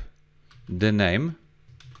type the name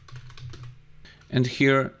and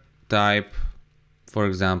here type, for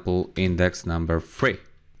example, index number 3.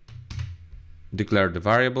 Declare the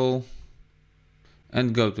variable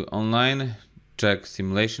and go to online. Check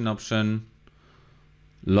simulation option,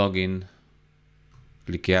 login,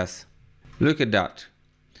 click yes. Look at that.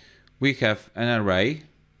 We have an array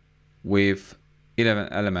with 11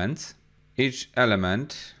 elements. Each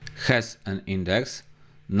element has an index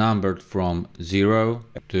numbered from 0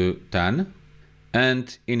 to 10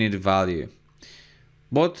 and init value.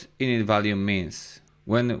 What init value means?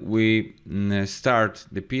 When we start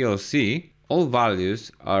the PLC, all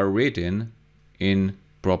values are written in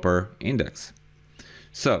proper index.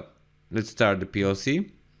 So let's start the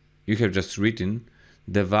PLC. You have just written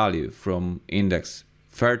the value from index,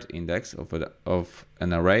 third index of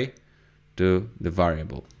an array to the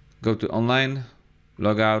variable. Go to online,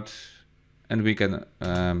 log out, and we can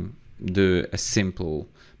do a simple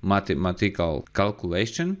mathematical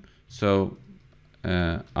calculation. So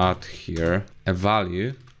add here a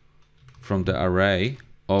value from the array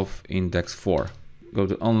of index 4. Go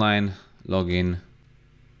to online, login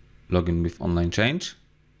with online change.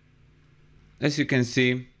 As you can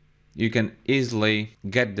see, you can easily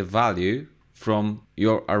get the value from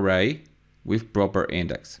your array with proper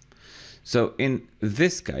index. So in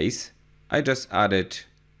this case, I just added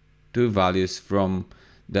two values from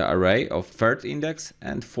the array of third index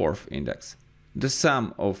and fourth index. The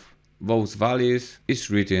sum of those values is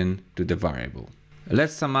written to the variable.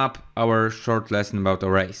 Let's sum up our short lesson about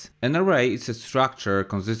arrays. An array is a structure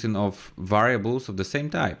consisting of variables of the same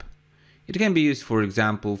type. It can be used, for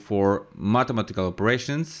example, for mathematical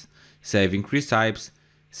operations, saving recipes,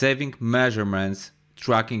 saving measurements,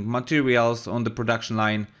 tracking materials on the production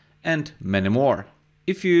line, and many more.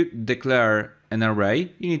 If you declare an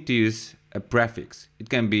array, you need to use a prefix. It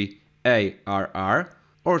can be ARR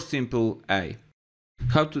or simple A.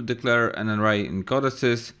 How to declare an array in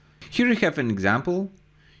Codesys? Here you have an example.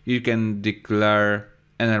 You can declare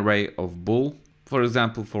an array of Bool, for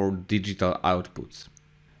example, for digital outputs.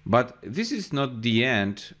 But this is not the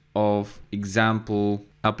end of example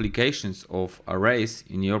applications of arrays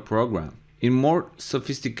in your program. In more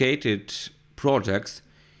sophisticated projects,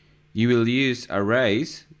 you will use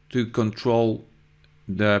arrays to control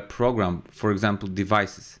the program, for example,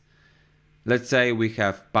 devices. Let's say we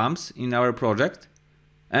have pumps in our project,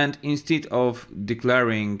 and instead of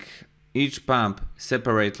declaring each pump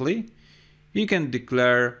separately, you can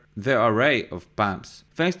declare the array of pumps.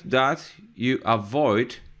 Thanks to that, you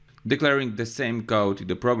avoid declaring the same code in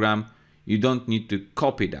the program. You don't need to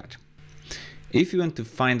copy that. If you want to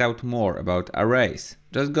find out more about arrays,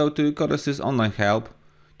 just go to Codesys online help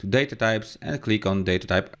to data types and click on data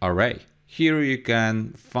type array. Here you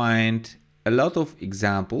can find a lot of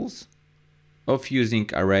examples of using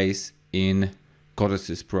arrays in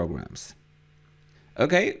Codesys programs.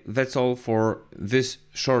 Okay, that's all for this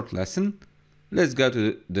short lesson. Let's go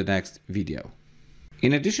to the next video.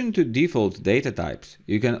 In addition to default data types,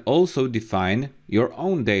 you can also define your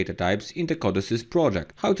own data types in the Codesys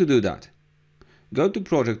project. How to do that? Go to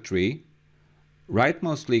project tree, right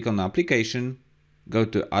mouse click on application, go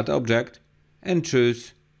to add object and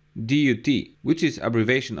choose DUT, which is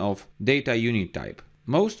abbreviation of data unit type.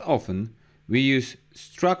 Most often we use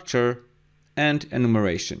structure and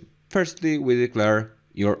enumeration. Firstly, we declare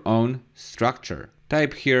your own structure.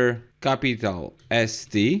 Type here capital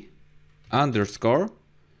ST underscore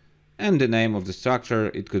and the name of the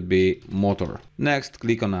structure, it could be motor. Next,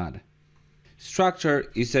 click on add.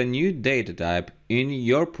 Structure is a new data type in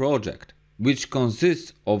your project, which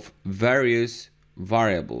consists of various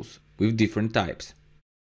variables with different types.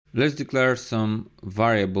 Let's declare some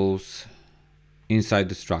variables inside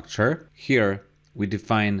the structure. Here we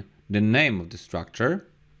define the name of the structure.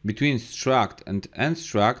 Between struct and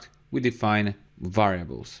unstruct we define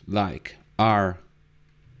variables like r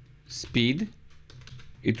speed,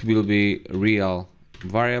 it will be real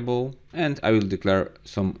variable, and I will declare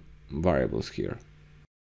some variables here.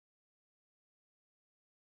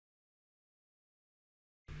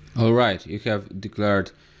 Alright, you have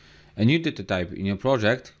declared a new data type in your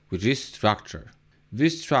project, which is structure.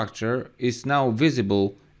 This structure is now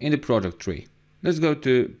visible in the project tree. Let's go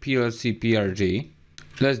to PLC PRG.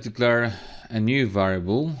 Let's declare a new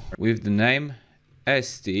variable with the name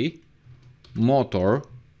st motor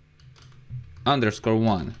underscore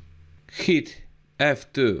 1. Hit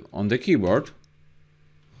F2 on the keyboard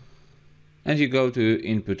and you go to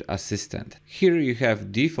input assistant. Here you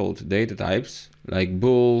have default data types like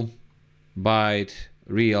bool, byte,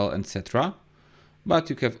 real, etc. But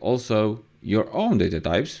you have also your own data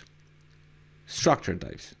types, structure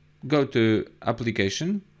types. Go to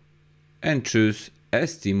application and choose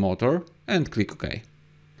st motor and click OK.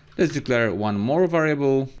 Let's declare one more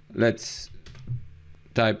variable. Let's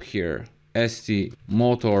type here st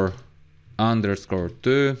motor underscore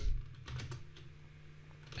 2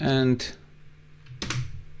 and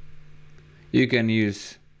you can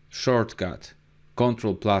use shortcut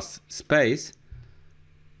Ctrl plus space,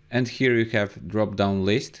 and here you have drop down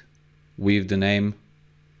list with the name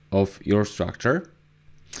of your structure.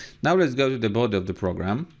 Now let's go to the body of the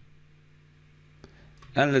program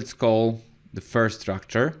and let's call the first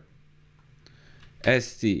structure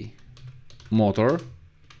st motor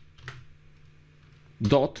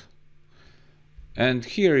dot, and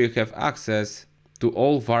here you have access to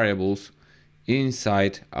all variables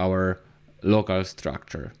inside our local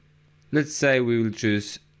structure. Let's say we will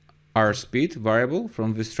choose r speed variable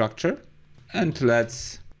from this structure and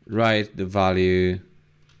let's write the value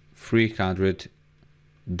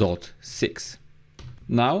 300.6.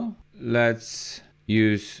 Now let's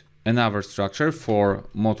use another structure for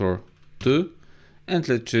motor 2 and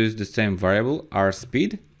let's choose the same variable r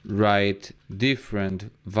speed, write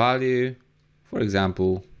different value, for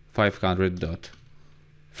example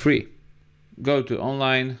 500.3. Go to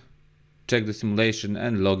online, check the simulation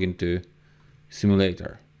and log into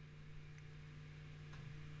simulator.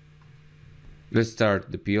 Let's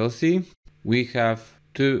start the PLC. We have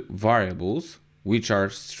two variables which are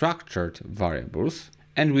structured variables,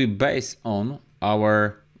 and we base on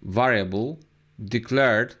our variable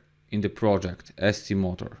declared in the project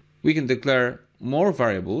stmotor. We can declare more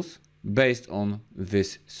variables based on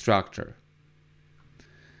this structure.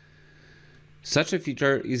 Such a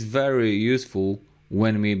feature is very useful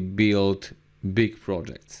when we build big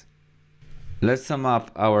projects. Let's sum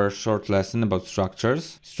up our short lesson about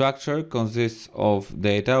structures. Structure consists of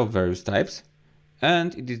data of various types,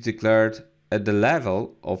 and it is declared at the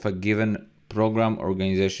level of a given program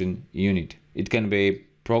organization unit. It can be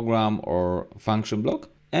program or function block,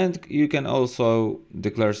 and you can also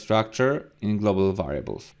declare structure in global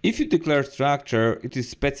variables. If you declare structure, it is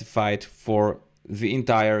specified for the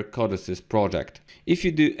entire Codesys project. If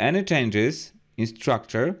you do any changes in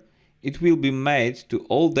structure, it will be made to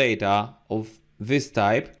all data of this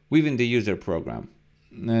type within the user program.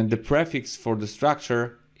 The prefix for the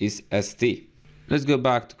structure is st. Let's go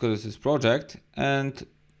back to Codesys project and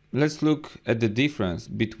let's look at the difference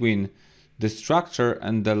between the structure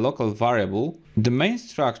and the local variable. The main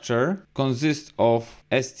structure consists of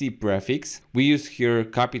st prefix. We use here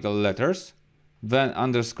capital letters, then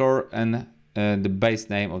underscore and the base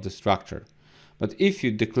name of the structure. But if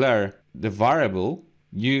you declare the variable,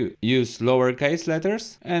 you use lowercase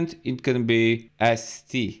letters and it can be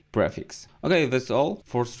st prefix. Okay, that's all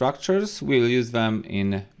for structures. We'll use them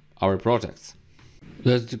in our projects.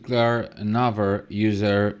 Let's declare another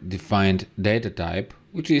user-defined data type,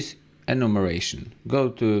 which is enumeration. Go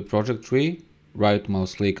to project tree, right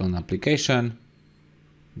mouse click on application,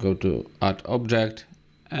 go to add object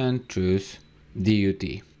and choose DUT.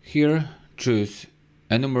 Here choose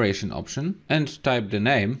enumeration option and type the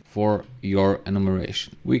name for your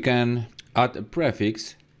enumeration. We can add a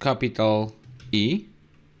prefix capital E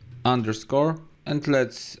underscore and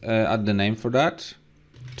let's add the name for that,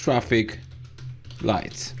 traffic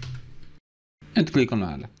lights, and click on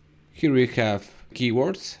add. Here we have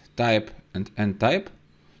keywords type and end type,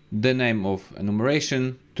 the name of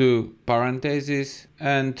enumeration, two parentheses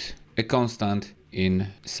and a constant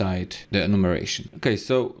inside the enumeration. Okay,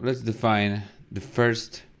 so let's define the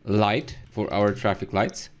first light for our traffic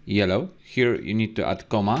lights, yellow. Here you need to add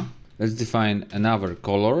comma. Let's define another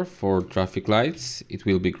color for traffic lights, it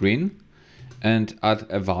will be green, and add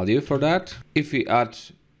a value for that. If we add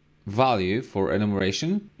value for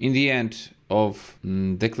enumeration, in the end of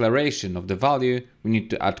declaration of the value we need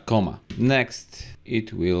to add comma. Next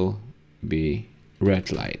it will be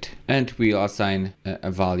red light and we'll assign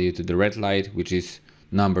a value to the red light, which is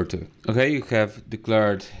number 2. Okay, you have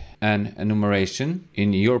declared an enumeration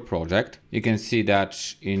in your project. You can see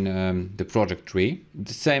that in the project tree.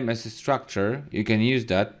 The same as a structure, you can use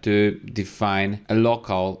that to define a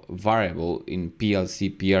local variable in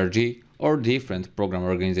PLC, PRG or different program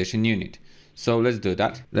organization unit. So let's do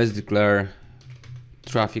that. Let's declare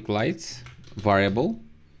traffic lights variable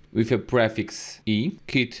with a prefix E.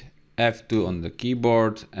 Hit F2 on the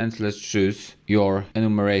keyboard and let's choose your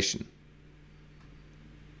enumeration.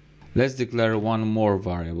 Let's declare one more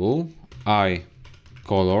variable, eye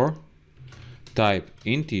color, type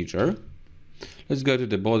integer. Let's go to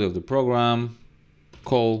the body of the program,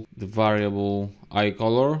 call the variable eye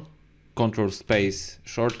color, control space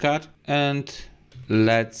shortcut, and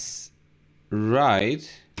let's write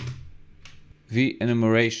the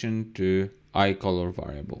enumeration to eye color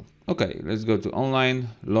variable. Okay, let's go to online,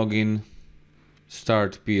 login,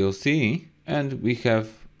 start PLC, and we have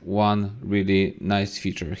one really nice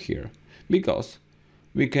feature here, because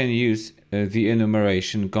we can use the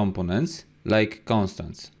enumeration components like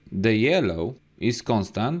constants. The yellow is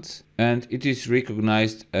constant and it is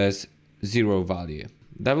recognized as 0 value.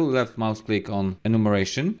 Double left mouse click on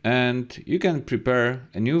enumeration and you can prepare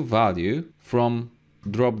a new value from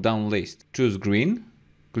drop down list. Choose green,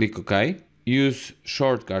 click OK, use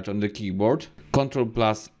shortcut on the keyboard, Ctrl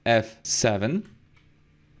plus F7.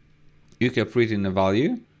 You have written a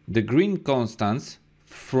value. The green constants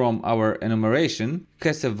from our enumeration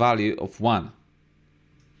has a value of 1.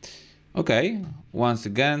 Okay, once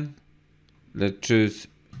again, let's choose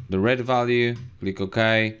the red value, click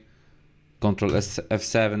OK, Ctrl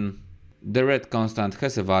F7. The red constant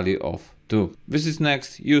has a value of 2. This is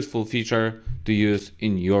next useful feature to use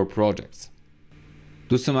in your projects.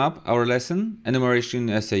 To sum up our lesson, enumeration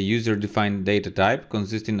is a user-defined data type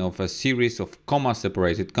consisting of a series of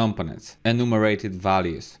comma-separated components, enumerated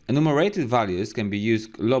values. Enumerated values can be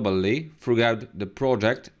used globally throughout the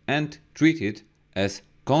project and treated as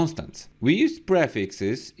constants. We use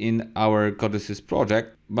prefixes in our Codesys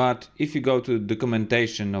project, but if you go to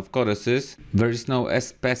documentation of Codesys, there is no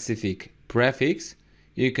specific prefix.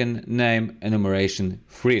 You can name enumeration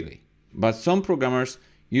freely. but some programmers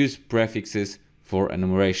use prefixes for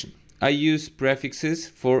enumeration. I use prefixes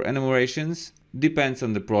for enumerations, depends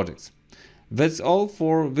on the projects. That's all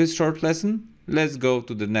for this short lesson. Let's go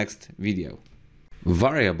to the next video.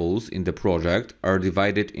 Variables in the project are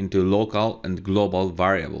divided into local and global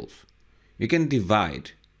variables. You can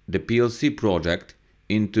divide the PLC project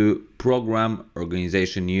into program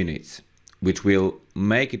organization units, which will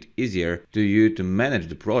make it easier to you to manage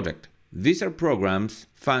the project. These are programs,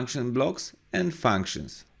 function blocks, and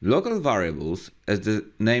functions. Local variables, as the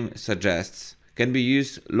name suggests, can be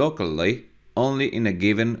used locally only in a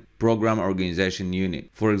given program organization unit,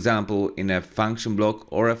 for example, in a function block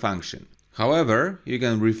or a function. However, you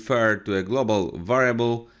can refer to a global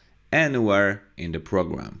variable anywhere in the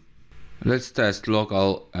program. Let's test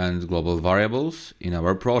local and global variables in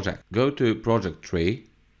our project. Go to project tree.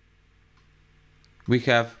 We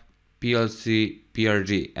have PLC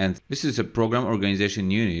PRG, and this is a program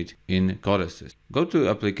organization unit in Codesys. Go to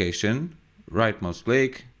application, right mouse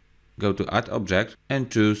click, go to add object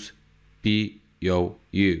and choose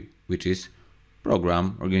POU, which is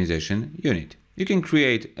program organization unit. You can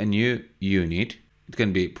create a new unit. It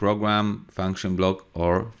can be program, function block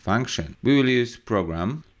or function. We will use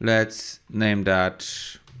program. Let's name that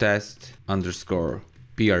test underscore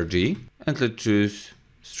PRG and let's choose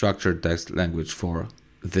structured text language for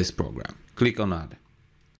this program. Click on add.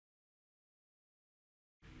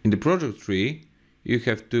 In the project tree, you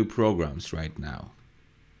have two programs right now.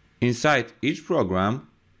 Inside each program,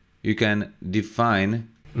 you can define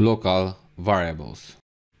local variables.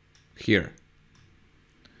 Here.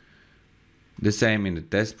 The same in the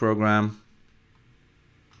test program.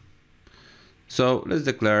 So let's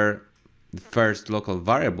declare the first local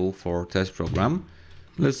variable for test program.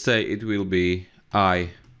 Let's say it will be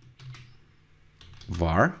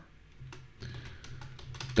var,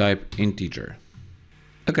 type integer.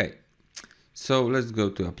 Okay, so let's go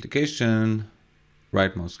to application,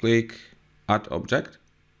 right mouse click, add object,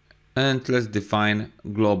 and let's define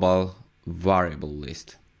global variable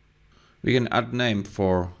list. We can add name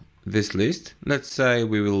for this list. Let's say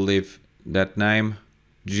we will leave that name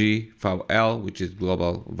GVL, which is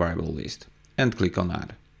global variable list, and click on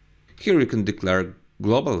add. Here you can declare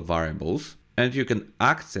global variables and you can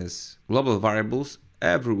access global variables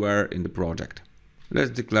everywhere in the project.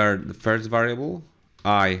 Let's declare the first variable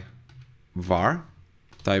var,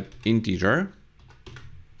 type integer,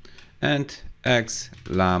 and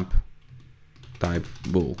xlamp, type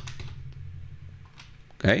bool.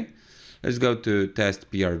 Okay, let's go to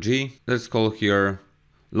test PRG. Let's call here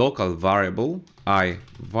local variable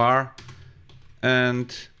var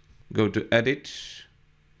and go to edit,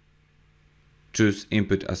 choose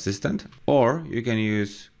input assistant, or you can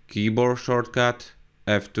use keyboard shortcut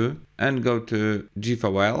F2 and go to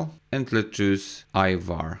GVL and let's choose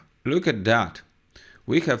var. Look at that.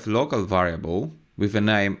 We have local variable with a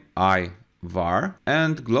name var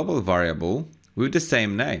and global variable with the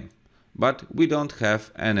same name, but we don't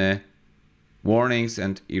have any warnings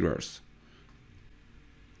and errors.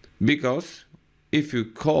 Because if you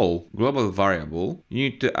call global variable, you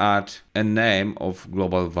need to add a name of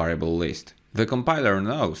global variable list. The compiler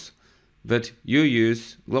knows that you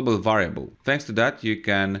use global variable. Thanks to that, you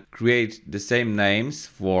can create the same names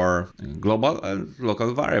for global and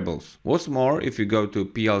local variables. What's more, if you go to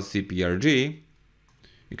PLC PRG,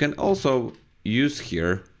 you can also use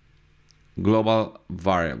here global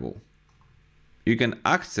variable. You can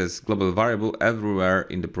access global variable everywhere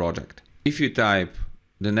in the project. If you type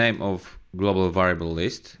the name of global variable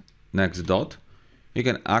list next dot, you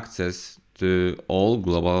can access to all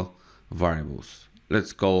global variables.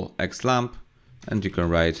 Let's call xlamp and you can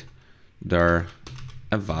write there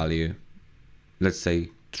a value, let's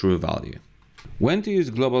say true value. When to use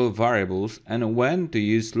global variables and when to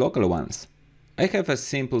use local ones? I have a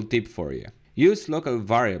simple tip for you. Use local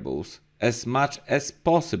variables as much as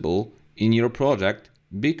possible in your project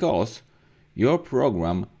because your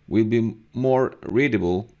program will be more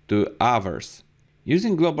readable to others.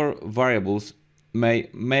 Using global variables may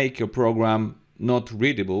make your program not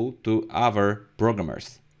readable to other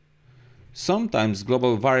programmers. Sometimes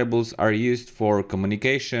global variables are used for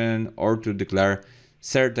communication or to declare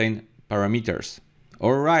certain parameters.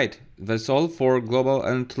 Alright, that's all for global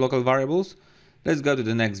and local variables. Let's go to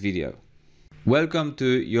the next video. Welcome to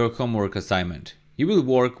your homework assignment. You will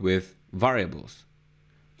work with variables.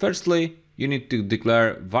 Firstly, you need to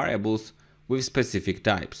declare variables with specific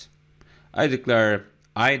types. I declare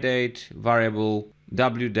idate variable,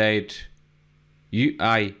 wdate,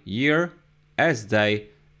 UI year, sday,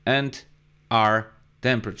 and R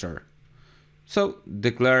temperature. So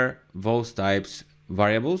declare those types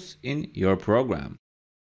variables in your program.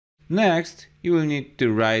 Next, you will need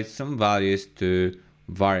to write some values to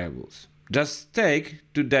variables. Just take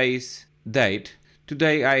today's date.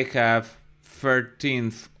 Today I have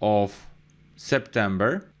 13th of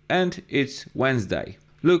September and it's Wednesday.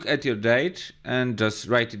 Look at your date and just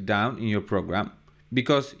write it down in your program,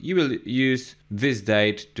 because you will use this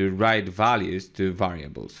date to write values to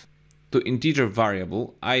variables. To integer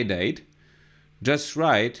variable idate, just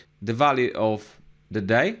write the value of the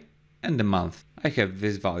day and the month. I have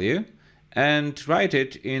this value and write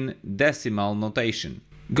it in decimal notation.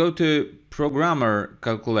 Go to programmer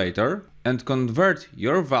calculator and convert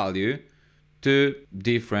your value to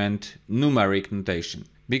different numeric notation.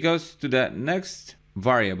 Because to the next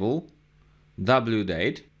variable,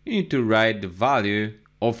 wDate, you need to write the value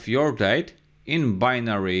of your date in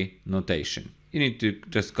binary notation. You need to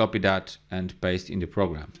just copy that and paste in the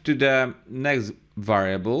program. To the next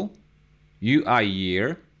variable,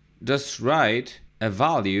 UIYear, just write a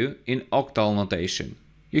value in octal notation.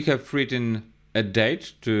 You have written a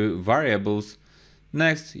date to variables.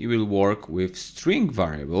 Next, you will work with string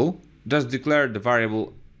variable. Just declare the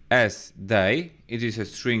variable as day. It is a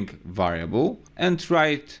string variable, and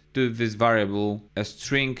write to this variable a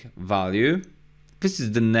string value. This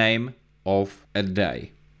is the name of a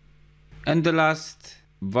day. And the last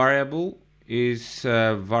variable is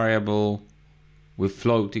a variable with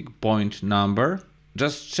floating point number.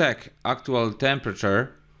 Just check actual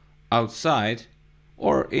temperature outside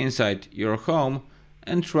or inside your home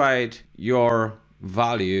and write your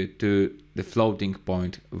value to the floating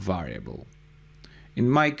point variable. In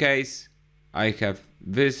my case, I have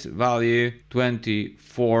this value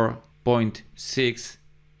 24.6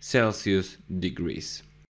 Celsius degrees.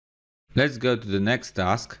 Let's go to the next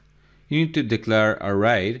task. You need to declare an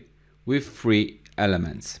array with 3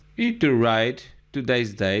 elements. You need to write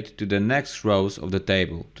today's date to the next rows of the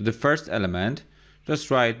table. To the first element,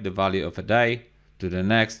 just write the value of a day, to the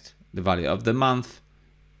next, the value of the month,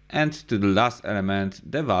 and to the last element,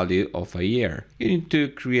 the value of a year. You need to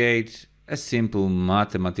create a simple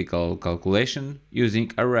mathematical calculation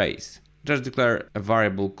using arrays. Just declare a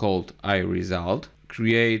variable called iResult,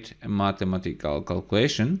 create a mathematical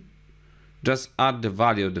calculation. Just add the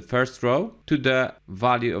value of the first row to the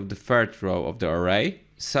value of the third row of the array,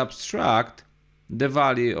 subtract the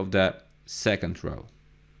value of the second row.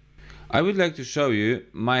 I would like to show you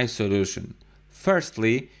my solution.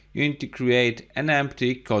 Firstly, you need to create an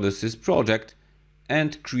empty Codesys project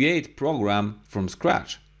and create program from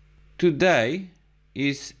scratch. Today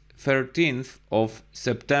is 13th of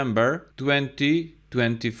September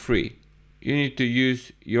 2023. You need to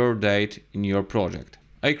use your date in your project.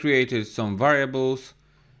 I created some variables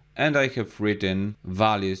and I have written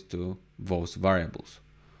values to those variables.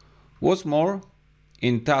 What's more,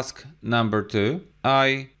 in task number 2,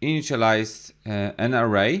 I initialized an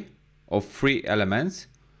array of 3 elements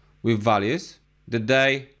with values. The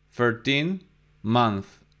day 13,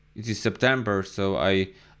 month, it is September, so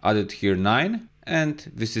I added here 9,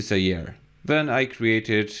 and this is a year. Then I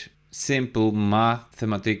created simple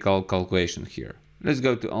mathematical calculation here. Let's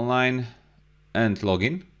go to online and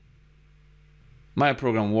login. My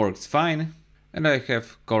program works fine and I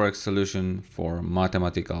have correct solution for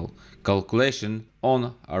mathematical calculation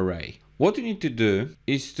on array. What you need to do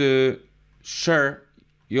is to share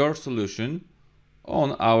your solution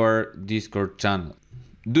on our Discord channel.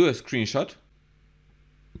 Do a screenshot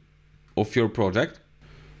of your project.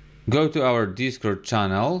 Go to our Discord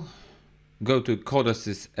channel, go to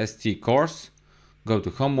Codesys ST course, go to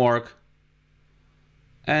homework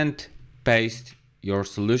and paste your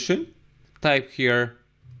solution. Type here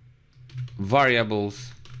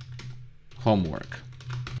variables homework.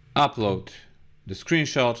 Upload the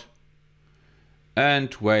screenshot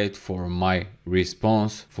and wait for my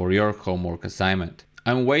response for your homework assignment.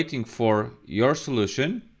 I'm waiting for your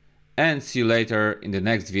solution and see you later in the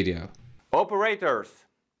next video. Operators.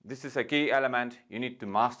 This is a key element you need to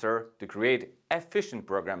master to create efficient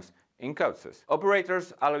programs in Codesys.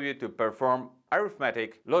 Operators allow you to perform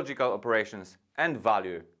arithmetic, logical operations and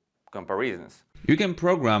value comparisons. You can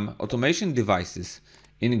program automation devices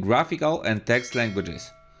in graphical and text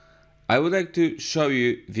languages. I would like to show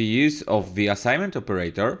you the use of the assignment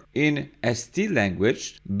operator in ST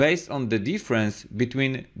language based on the difference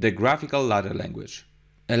between the graphical ladder language.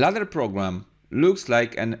 A ladder program looks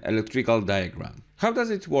like an electrical diagram. How does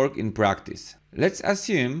it work in practice? Let's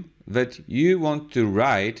assume that you want to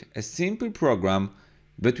write a simple program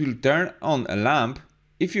that will turn on a lamp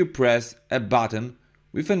if you press a button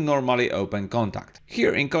with a normally open contact.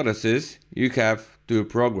 Here in Codesys you have 2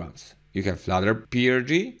 programs. You have ladder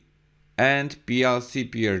PRG and PLC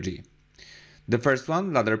PRG. The first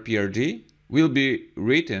one, ladder PRG, will be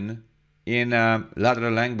written in a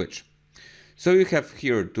ladder language. So you have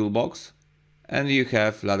here toolbox and you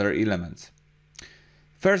have ladder elements.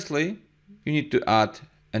 Firstly, you need to add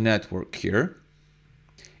a network here.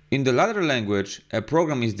 In the ladder language, a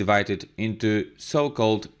program is divided into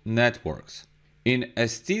so-called networks. In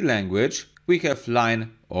ST language, we have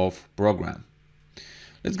line of program.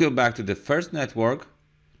 Let's go back to the first network.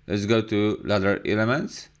 Let's go to ladder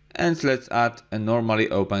elements and let's add a normally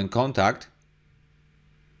open contact.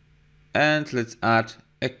 And let's add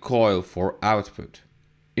a coil for output.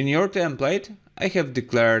 In your template, I have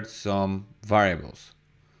declared some variables.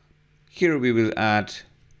 Here we will add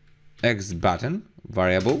xButton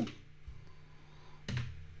variable,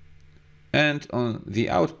 and on the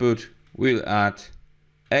output we'll add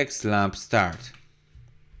xLampStart.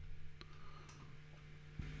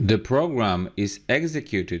 The program is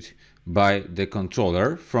executed by the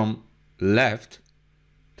controller from left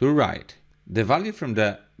to right. The value from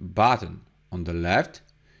the button on the left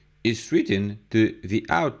is written to the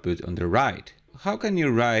output on the right. How can you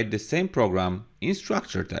write the same program in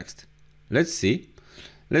structured text? Let's see.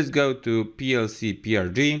 Let's go to PLC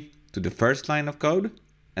PRG to the first line of code.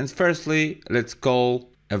 And firstly, let's call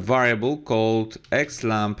a variable called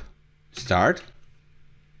xLampStart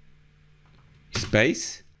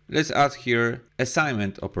space. Let's add here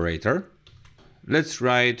assignment operator. Let's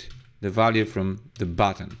write the value from the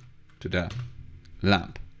button to the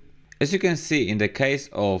lamp. As you can see, in the case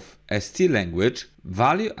of ST language,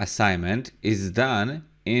 value assignment is done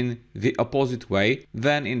in the opposite way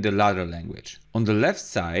than in the ladder language. On the left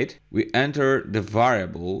side, we enter the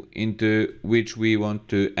variable into which we want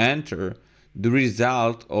to enter the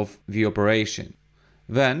result of the operation.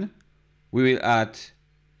 Then we will add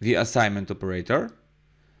the assignment operator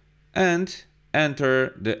and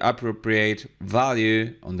enter the appropriate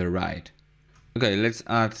value on the right. Okay, let's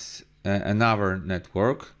add another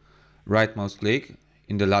network. Right mouse click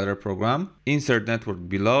in the ladder program, insert network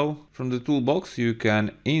below. From the toolbox you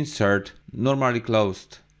can insert normally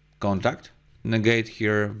closed contact. Negate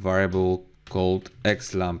here variable called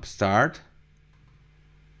xLampStart.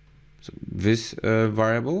 So this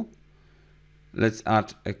variable. Let's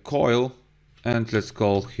add a coil and let's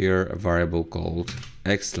call here a variable called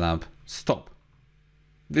xLampStop.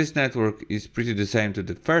 This network is pretty the same to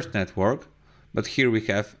the first network, but here we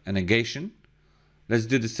have a negation. Let's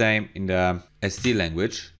do the same in the ST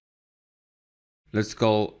language. Let's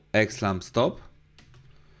call xLampStop,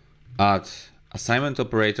 add assignment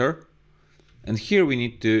operator, and here we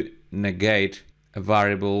need to negate a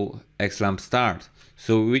variable xLampStart.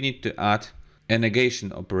 So we need to add a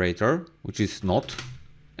negation operator, which is not,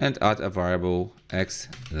 and add a variable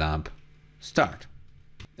xLampStart.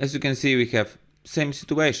 As you can see, we have same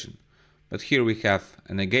situation, but here we have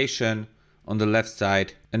a negation. On the left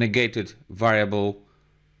side, a negated variable,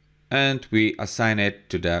 and we assign it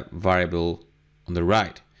to the variable on the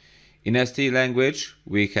right. In ST language,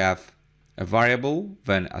 we have a variable,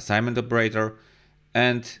 then assignment operator,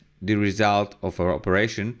 and the result of our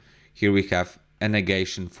operation. Here we have a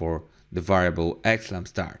negation for the variable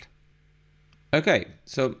xLampStart. Okay,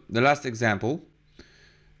 so the last example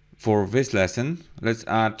for this lesson, let's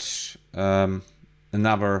add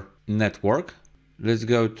another network. Let's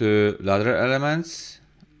go to ladder elements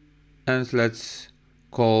and let's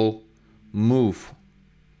call move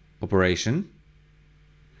operation.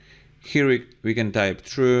 Here we can type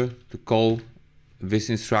true to call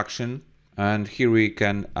this instruction, and here we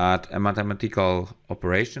can add a mathematical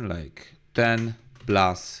operation like 10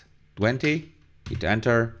 plus 20, hit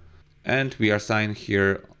enter, and we assign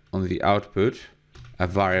here on the output a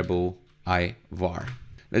variable iVar.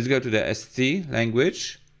 Let's go to the ST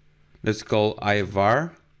language. Let's call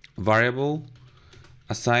iVar variable,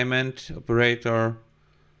 assignment operator.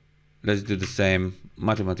 Let's do the same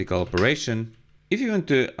mathematical operation. If you want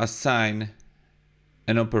to assign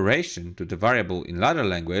an operation to the variable in ladder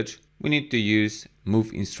language, we need to use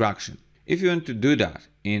move instruction. If you want to do that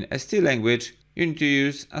in ST language, you need to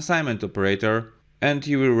use assignment operator, and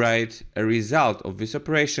you will write a result of this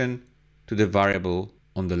operation to the variable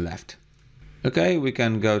on the left. Okay, we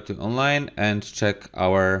can go to online and check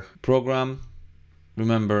our program.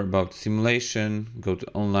 Remember about simulation, go to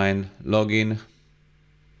online, login.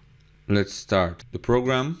 Let's start the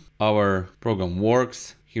program. Our program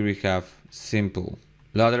works. Here we have simple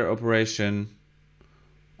ladder operation.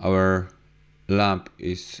 Our lamp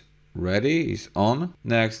is ready, is on.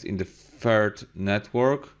 Next, in the third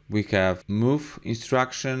network, we have move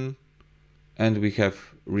instruction and we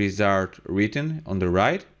have result written on the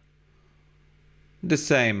right. The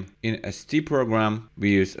same in ST program,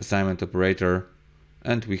 we use assignment operator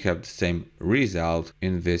and we have the same result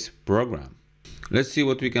in this program. Let's see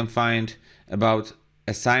what we can find about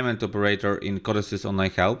assignment operator in Codesys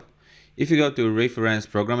Online Help. If you go to reference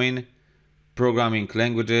programming, programming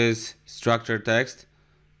languages, structured text,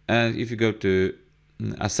 and if you go to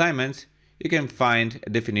assignments, you can find a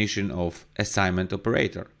definition of assignment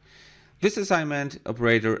operator. This assignment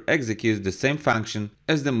operator executes the same function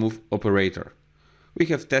as the move operator. We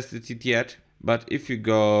have tested it yet, but if you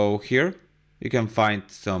go here, you can find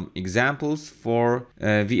some examples for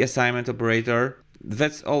the assignment operator.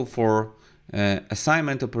 That's all for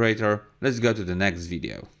assignment operator. Let's go to the next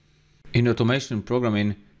video. In automation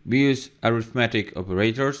programming, we use arithmetic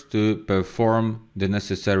operators to perform the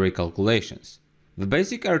necessary calculations. The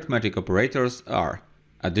basic arithmetic operators are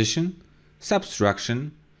addition,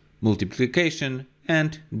 subtraction, multiplication,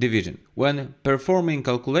 and division. When performing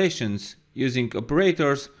calculations using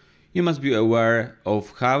operators, you must be aware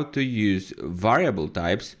of how to use variable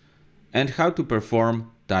types and how to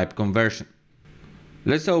perform type conversion.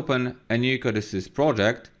 Let's open a new Codesys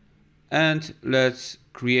project and let's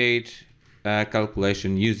create a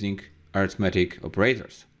calculation using arithmetic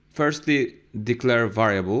operators. Firstly, declare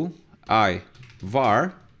variable I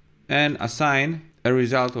var and assign a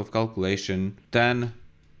result of calculation 10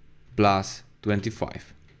 plus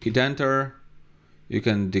 25. Hit enter. You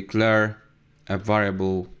can declare a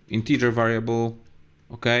variable, integer variable.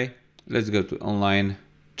 Okay, let's go to online,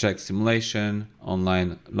 check simulation,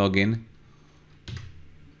 online login.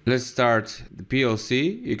 Let's start the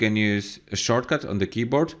PLC. You can use a shortcut on the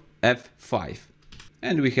keyboard, F5,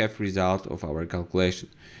 and we have result of our calculation.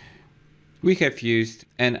 We have used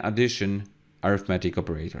an addition arithmetic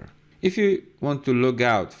operator. If you want to log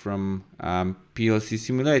out from PLC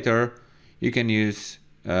simulator, you can use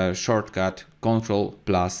a shortcut Ctrl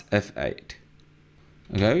plus F8.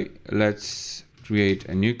 Okay, let's create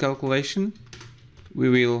a new calculation. We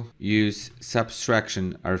will use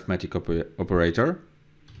subtraction arithmetic operator.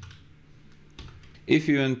 If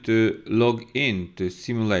you want to log in to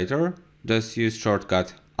simulator, just use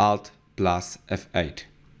shortcut Alt plus F8.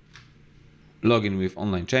 Login with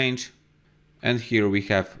online change. And here we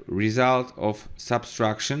have result of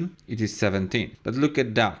subtraction. It is 17. But look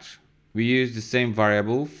at that. We use the same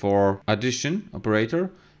variable for addition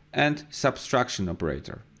operator and subtraction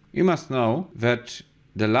operator. You must know that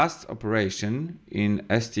the last operation in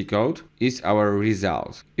ST code is our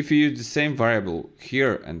result. If you use the same variable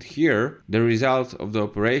here and here, the result of the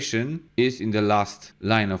operation is in the last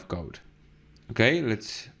line of code. Okay,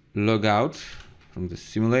 let's log out from the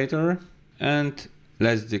simulator and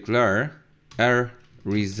let's declare a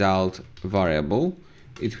result variable.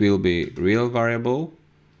 It will be real variable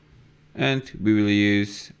and we will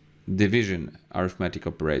use division arithmetic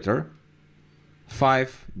operator.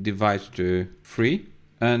 5 divided to 3.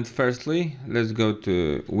 And firstly, let's go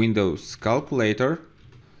to Windows calculator.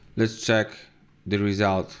 Let's check the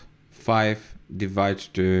result. 5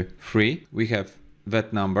 divided to 3. We have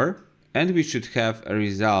that number and we should have a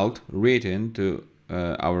result written to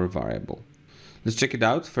our variable. Let's check it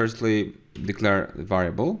out. Firstly, declare the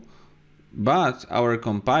variable, but our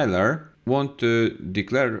compiler wants to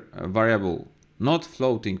declare a variable, not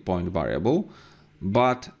floating point variable,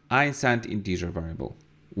 but unsigned integer variable.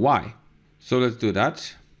 Why? So let's do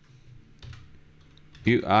that.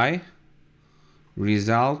 UI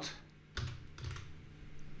result.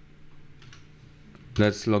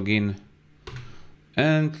 Let's log in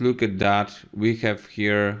and look at that. We have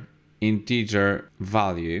here integer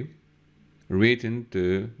value written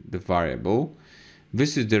to the variable.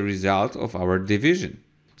 This is the result of our division.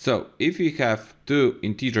 So if we have two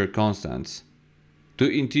integer constants, two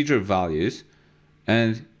integer values,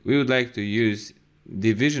 and we would like to use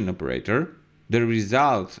division operator, the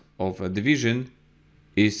result of a division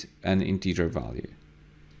is an integer value.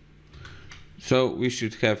 So we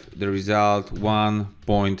should have the result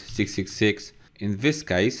 1.666. In this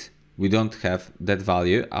case, we don't have that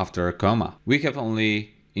value after a comma. We have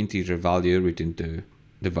only integer value written to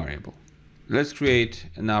the variable. Let's create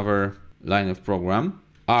another line of program.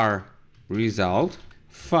 R result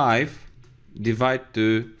 5 divided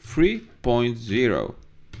to 3.0.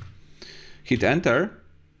 Hit enter.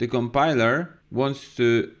 The compiler wants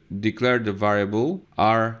to declare the variable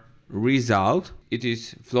R result. It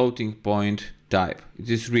is floating point type. It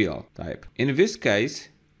is real type. In this case,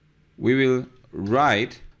 we will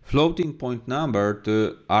write floating point number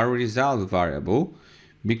to our result variable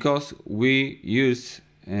because we use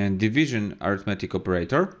a division arithmetic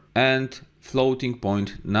operator and floating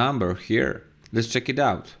point number here. Let's check it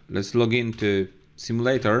out. Let's log into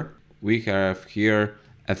simulator. We have here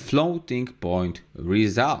a floating point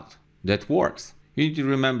result that works. You need to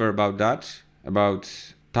remember about that,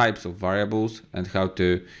 about types of variables and how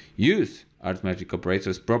to use arithmetic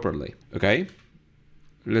operators properly. Okay,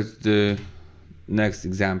 let's do next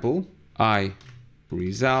example. I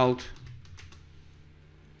result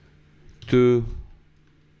 2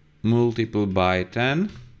 multiplied by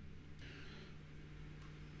 10.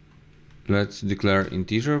 Let's declare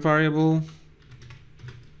integer variable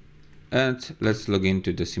and let's log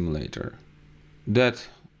into the simulator. That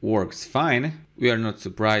works fine. We are not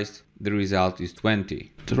surprised. The result is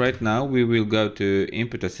 20. So right now we will go to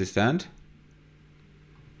input assistant.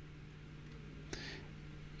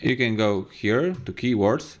 You can go here to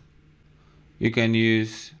keywords. You can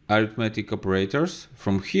use arithmetic operators.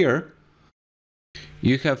 From here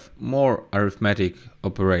you have more arithmetic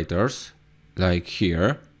operators like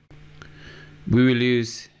here. We will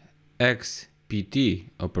use xpt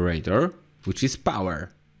operator, which is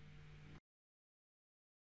power.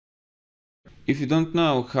 If you don't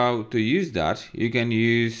know how to use that, you can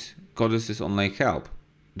use Codesys online help.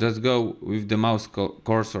 Just go with the mouse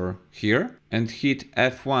cursor here and hit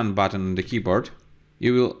F1 button on the keyboard.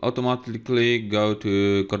 You will automatically go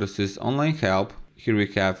to Codesys online help. Here we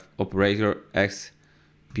have operator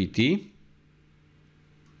xpt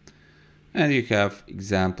and you have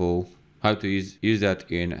example how to use that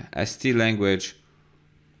in ST language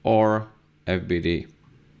or FBD.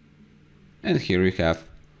 And here we have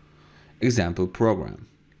example program.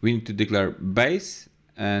 We need to declare base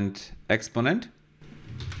and exponent.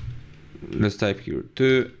 Let's type here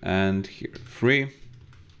 2 and here 3.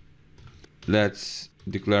 Let's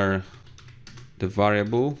declare the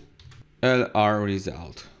variable LR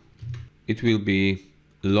result. It will be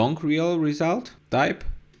long real result type.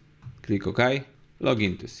 Click OK. Log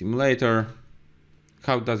into simulator.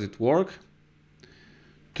 How does it work?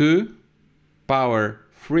 2 power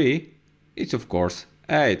 3, it's of course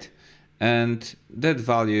 8, and that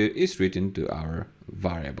value is written to our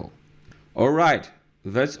variable. Alright,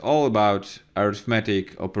 that's all about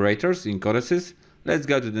arithmetic operators in Codesys. Let's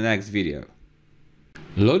go to the next video.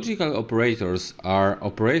 Logical operators are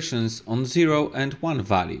operations on 0 and 1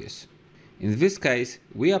 values. In this case,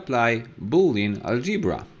 we apply Boolean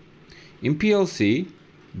algebra. In PLC,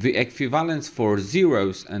 the equivalents for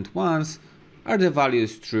zeros and ones are the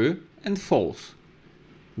values true and false.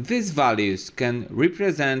 These values can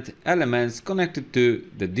represent elements connected to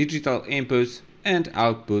the digital inputs and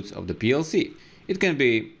outputs of the PLC. It can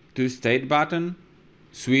be two-state button,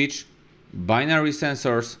 switch, binary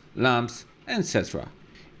sensors, lamps, etc.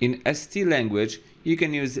 In ST language, you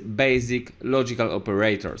can use basic logical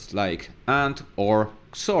operators like AND, OR,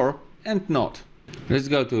 XOR, and NOT. Let's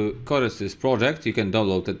go to Codesys project. You can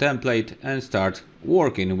download the template and start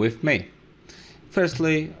working with me.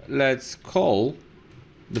 Firstly, let's call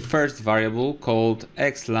the first variable called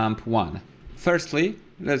xlamp1. Firstly,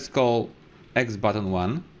 let's call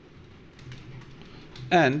xbutton1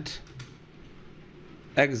 and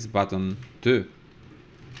xbutton2.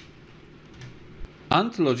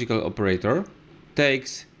 AND logical operator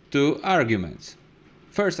takes two arguments.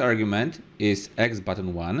 First argument is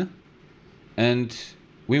xbutton1 and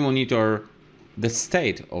we monitor the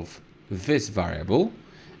state of this variable,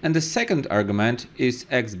 and the second argument is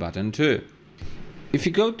xbutton2. If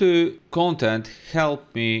you go to content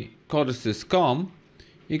help me codesys.com,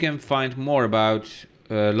 you can find more about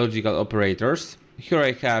logical operators. Here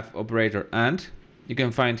I have operator AND. You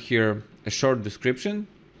can find here a short description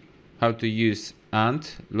how to use AND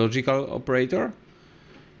logical operator.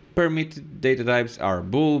 Permitted data types are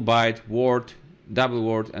bool, byte, word, double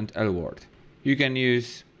word and L word. You can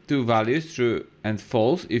use two values, true and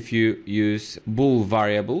false, if you use bool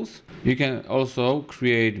variables. You can also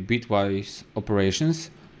create bitwise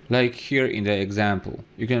operations, like here in the example.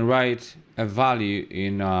 You can write a value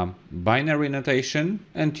in binary notation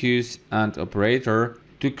and use AND operator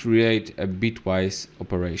to create a bitwise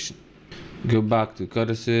operation. Go back to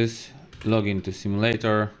Codesys, log into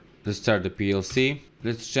simulator, let's start the PLC.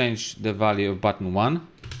 Let's change the value of button 1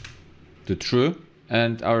 to true.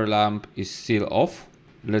 And our lamp is still off.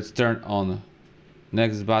 Let's turn on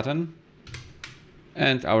next button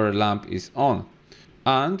and our lamp is on.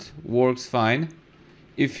 AND works fine.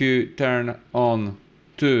 If you turn on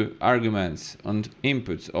two arguments on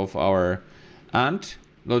inputs of our AND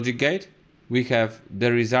logic gate, we have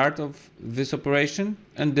the result of this operation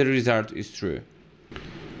and the result is true.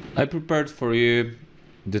 I prepared for you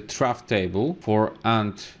the trough table for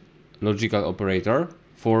AND logical operator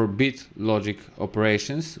for bit logic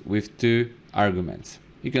operations with two arguments.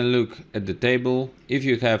 You can look at the table. If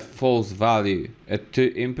you have false value at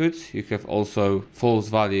two inputs, you have also false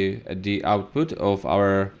value at the output of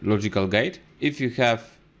our logical gate. If you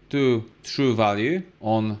have two true value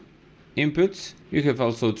on inputs, you have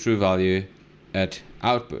also true value at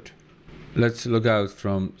output. Let's log out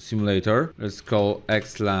from simulator. Let's call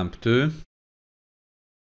xlamp2.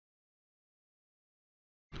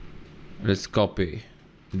 Let's copy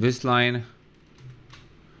this line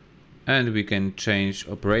and we can change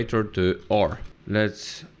operator to OR.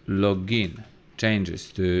 Let's log in changes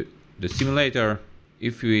to the simulator.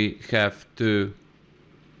 If we have two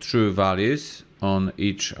true values on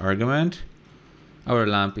each argument, our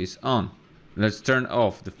lamp is on. Let's turn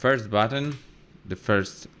off the first button. The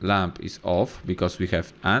first lamp is off because we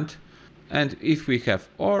have AND. And if we have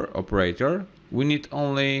OR operator, we need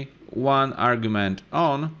only one argument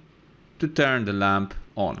on to turn the lamp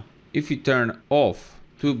on. If we turn off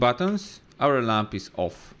two buttons, our lamp is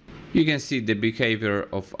off. You can see the behavior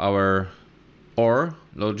of our OR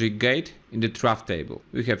logic gate in the trough table.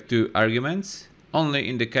 We have two arguments. Only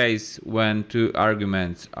in the case when two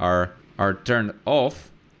arguments are turned off,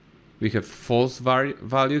 we have false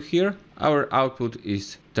value here. Our output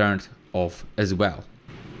is turned off as well.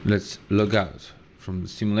 Let's log out from the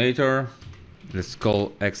simulator. Let's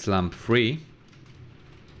call xlamp3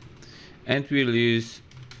 and we'll use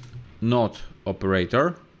not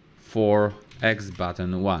operator for x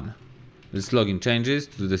button 1. Let's log in changes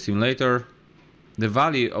to the simulator. The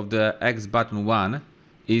value of the x button 1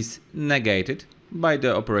 is negated by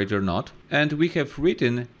the operator not, and we have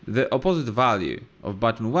written the opposite value of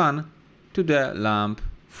button 1 to the lamp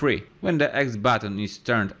 3. When the X button is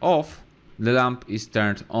turned off, the lamp is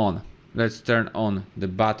turned on. Let's turn on the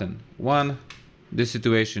button 1. The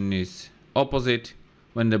situation is opposite.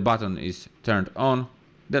 When the button is turned on,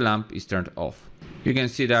 the lamp is turned off. You can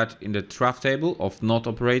see that in the trough table of not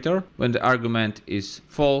operator. When the argument is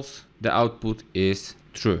false, the output is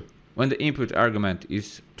true. When the input argument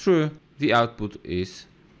is true, the output is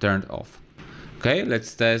turned off. Okay,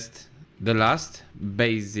 let's test the last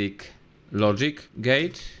basic logic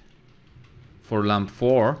gate for lamp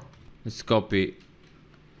 4. Let's copy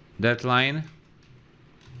that line.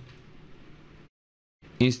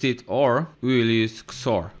 Instead OR, we will use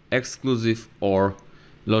XOR, exclusive OR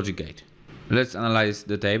logic gate. Let's analyze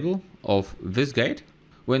the table of this gate.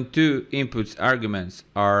 When two inputs arguments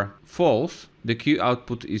are false, the Q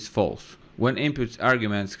output is false. When input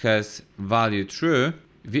arguments has value true,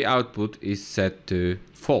 the output is set to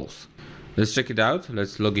false. Let's check it out.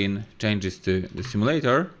 Let's log in changes to the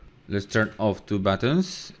simulator. Let's turn off two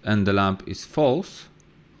buttons and the lamp is false.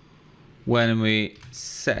 When we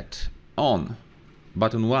set on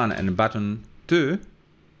button 1 and button 2,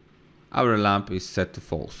 our lamp is set to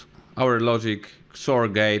false. Our logic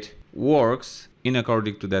XOR gate works in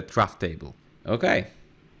according to the trough table. Okay.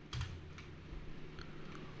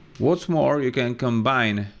 What's more, you can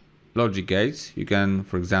combine logic gates. You can,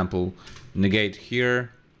 for example, negate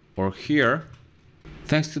here or here.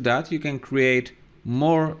 Thanks to that, you can create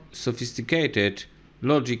more sophisticated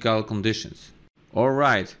logical conditions.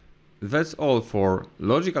 Alright, that's all for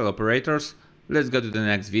logical operators. Let's go to the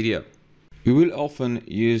next video. You will often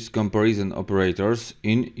use comparison operators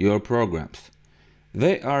in your programs.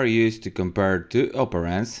 They are used to compare two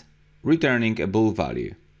operands, returning a Bool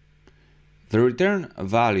value. The return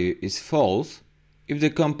value is false if the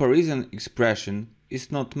comparison expression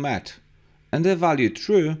is not met, and the value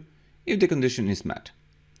true if the condition is met.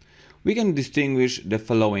 We can distinguish the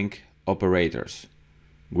following operators: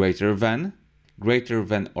 greater than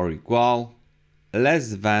or equal, less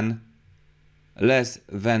than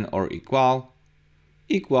or equal,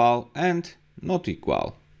 and not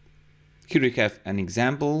equal. Here we have an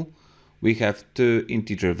example. We have two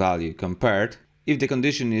integer value compared. If the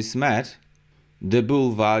condition is met, the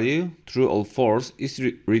Bool value, true or false, is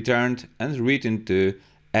returned and written to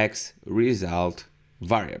X result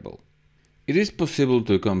variable. It is possible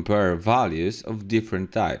to compare values of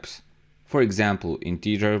different types. For example,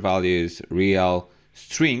 integer values, real,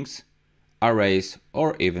 strings, arrays,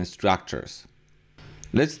 or even structures.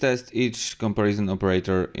 Let's test each comparison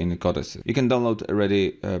operator in Codesys. You can download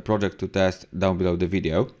already a project to test down below the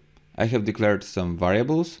video. I have declared some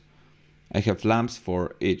variables. I have lamps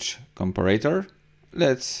for each comparator.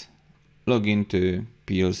 Let's log into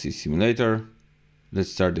PLC simulator.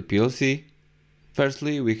 Let's start the PLC.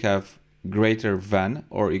 Firstly, we have greater than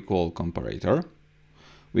or equal comparator.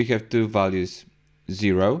 We have two values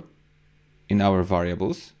 0 in our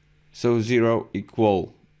variables. So 0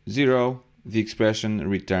 equal 0, the expression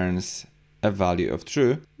returns a value of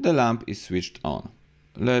true. The lamp is switched on.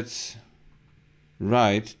 Let's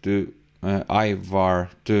write to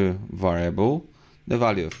ivar2 variable the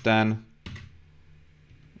value of 10.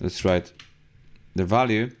 Let's write the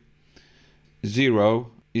value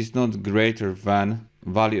 0 is not greater than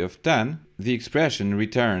value of 10. The expression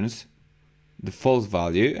returns the false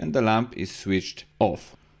value and the lamp is switched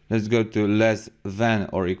off. Let's go to less than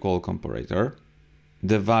or equal comparator.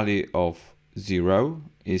 The value of 0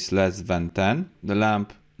 is less than 10. The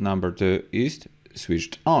lamp number 2 is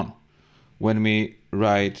switched on. When we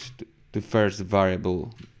write the first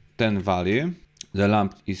variable 10 value, the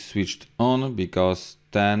lamp is switched on because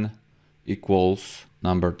 10 equals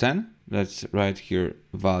number 10. Let's write here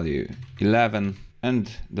value 11,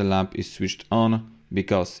 and the lamp is switched on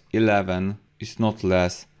because 11 is not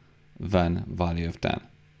less than value of 10.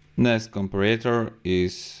 Next comparator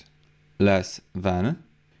is less than.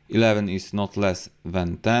 11 is not less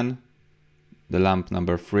than 10. The lamp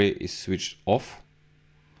number 3 is switched off.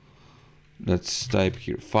 Let's type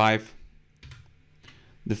here 5.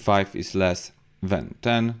 The 5 is less than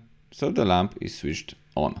 10, so the lamp is switched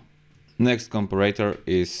on. Next comparator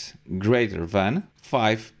is greater than.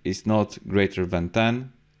 5 is not greater than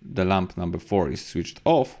 10. The lamp number 4 is switched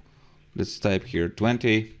off. Let's type here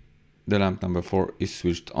 20. The lamp number 4 is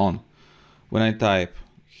switched on. When I type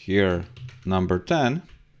here number 10,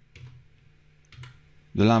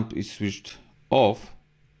 the lamp is switched off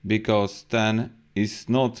because 10 is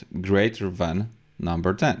not greater than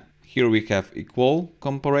number 10. Here we have equal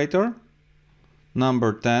comparator.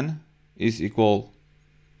 Number 10 is equal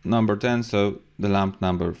number 10, so the lamp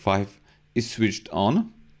number 5 is switched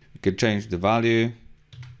on. We can change the value.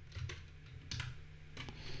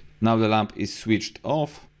 Now the lamp is switched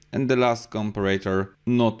off, and the last comparator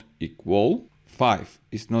not equal. 5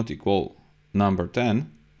 is not equal number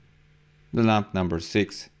 10. The lamp number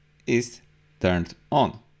 6 is turned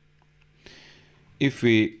on. If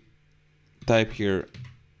we type here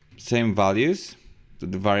same values to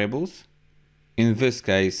the variables, in this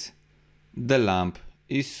case the lamp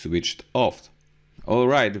is switched off.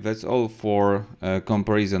 Alright, that's all for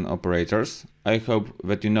comparison operators. I hope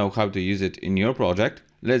that you know how to use it in your project.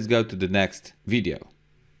 Let's go to the next video.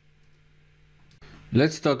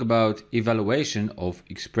 Let's talk about evaluation of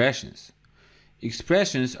expressions.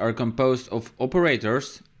 Expressions are composed of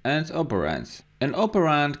operators and operands. An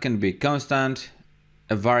operand can be constant,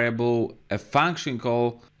 a variable, a function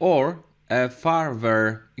call, or a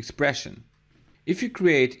further expression. If you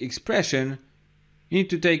create expression, you need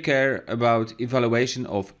to take care about evaluation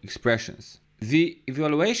of expressions. The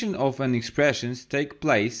evaluation of an expression takes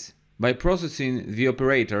place by processing the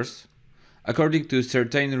operators according to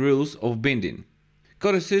certain rules of binding.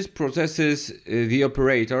 Codesys processes the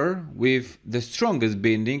operator with the strongest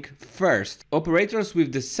binding first. Operators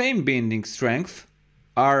with the same binding strength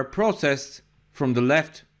are processed from the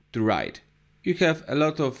left to right. You have a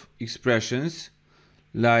lot of expressions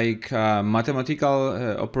like mathematical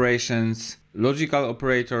operations, logical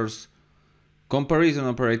operators, comparison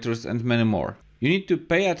operators, and many more. You need to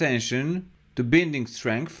pay attention to binding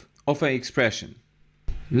strength of an expression.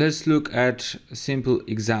 Let's look at a simple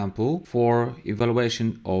example for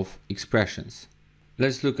evaluation of expressions.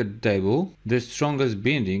 Let's look at the table. The strongest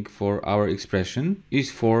binding for our expression is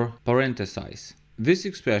for parentheses. This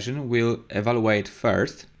expression will evaluate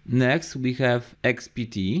first. Next we have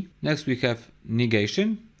XPT. Next we have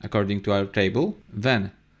negation according to our table.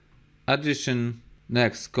 Then addition.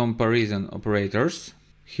 Next comparison operators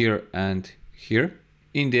here and here.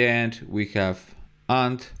 In the end we have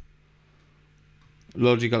AND,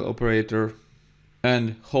 logical operator,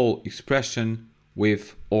 and whole expression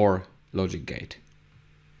with OR logic gate.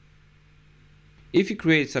 If you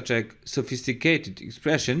create such a sophisticated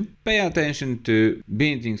expression, pay attention to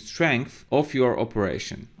binding strength of your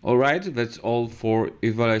operation. Alright, that's all for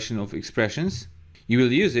evaluation of expressions. You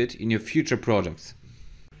will use it in your future projects.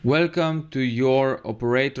 Welcome to your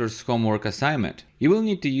operators homework assignment. You will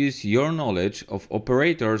need to use your knowledge of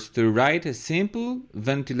operators to write a simple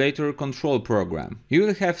ventilator control program. You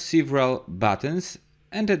will have several buttons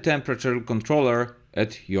and a temperature controller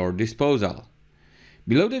at your disposal.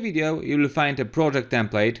 Below the video you will find a project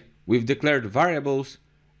template with declared variables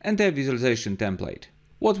and a visualization template.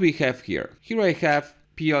 What we have here? Here I have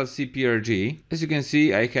PLC PRG. As you can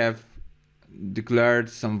see, I have declared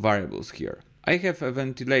some variables here. I have a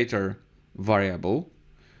ventilator variable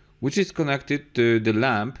which is connected to the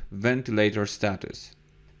lamp ventilator status.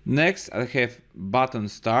 Next I have button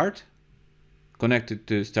start connected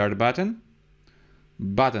to start button,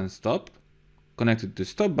 button stop connected to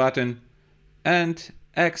stop button, and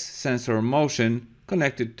X sensor motion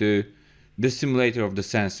connected to the simulator of the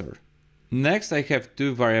sensor. Next I have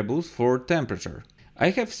two variables for temperature.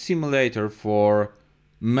 I have simulator for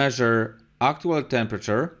measure actual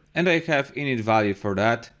temperature, and I have init value for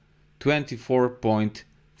that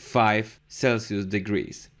 24.5 Celsius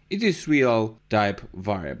degrees. It is real type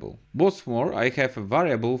variable. What's more, I have a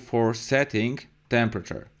variable for setting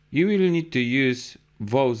temperature. You will need to use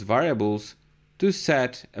those variables to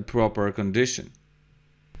set a proper condition.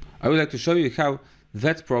 I would like to show you how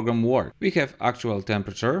that program works. We have actual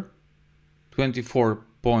temperature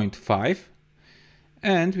 24.5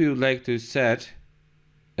 and we would like to set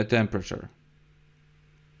a temperature.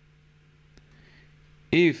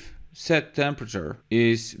 If set temperature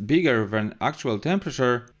is bigger than actual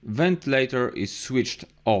temperature, ventilator is switched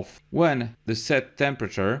off. When the set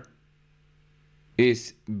temperature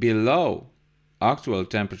is below actual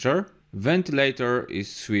temperature, ventilator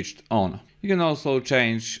is switched on. You can also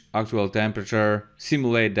change actual temperature,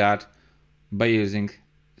 simulate that by using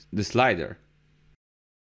the slider.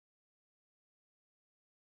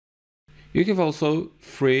 You have also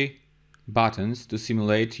 3 buttons to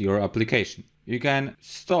simulate your application. You can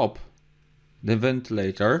stop the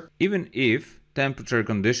ventilator even if temperature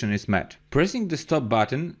condition is met. Pressing the stop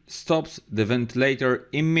button stops the ventilator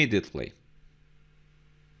immediately.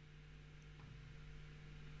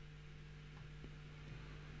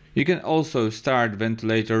 You can also start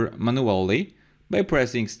ventilator manually by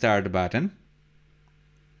pressing start button,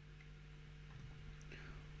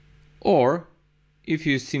 or if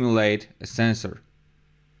you simulate a sensor.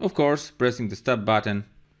 Of course, pressing the stop button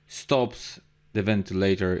stops the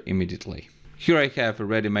ventilator immediately. Here I have a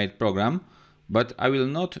ready-made program, but I will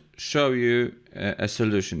not show you a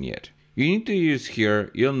solution yet. You need to use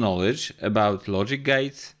here your knowledge about logic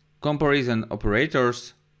gates, comparison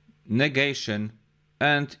operators, negation,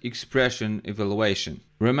 and expression evaluation.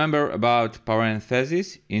 Remember about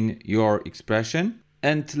parentheses in your expression,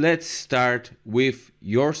 and let's start with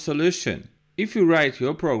your solution. If you write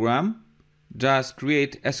your program, just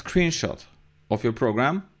create a screenshot of your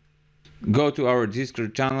program. Go to our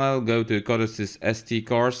Discord channel, go to Codesys ST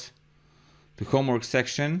course, to homework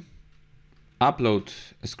section, upload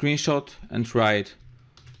a screenshot and write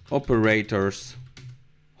operators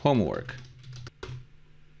homework.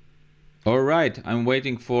 Alright, I'm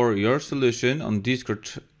waiting for your solution on Discord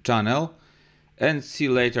channel and see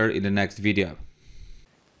you later in the next video.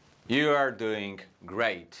 You are doing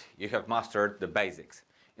great. You have mastered the basics.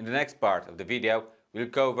 In the next part of the video, we'll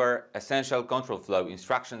cover essential control flow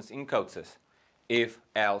instructions in Codesys, if,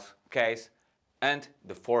 else, case, and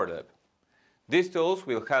the for loop. These tools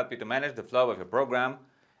will help you to manage the flow of your program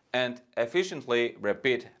and efficiently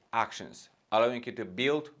repeat actions, allowing you to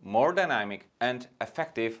build more dynamic and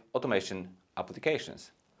effective automation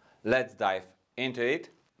applications. Let's dive into it,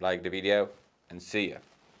 like the video, and see you.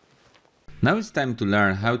 Now it's time to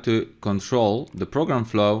learn how to control the program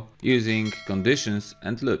flow using conditions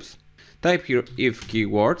and loops. Type here if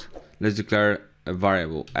keyword, let's declare a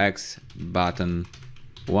variable x button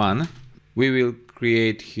 1. We will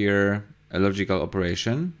create here a logical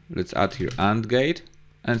operation. Let's add here AND gate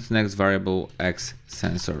and next variable x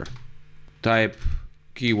sensor. Type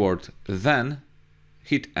keyword then,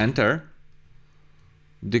 hit enter,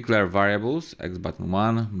 declare variables x button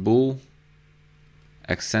 1, bool,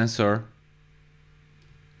 x sensor.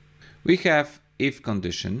 We have if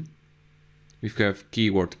condition, we have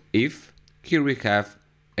keyword if, here we have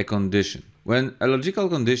a condition. When a logical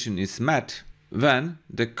condition is met, then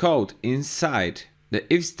the code inside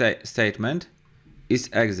the if statement is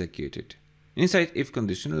executed. Inside if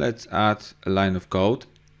condition, let's add a line of code,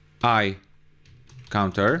 I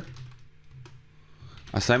counter,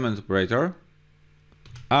 assignment operator,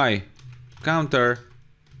 I counter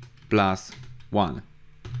plus 1.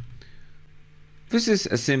 This is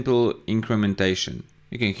a simple incrementation.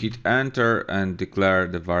 You can hit enter and declare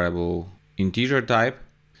the variable integer type.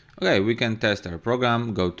 Okay, we can test our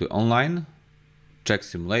program, go to online, check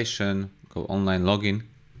simulation, go online login.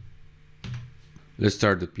 Let's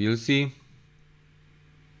start the PLC.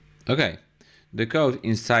 Okay, the code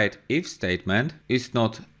inside if statement is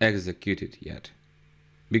not executed yet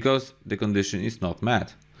because the condition is not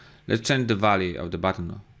met. Let's change the value of the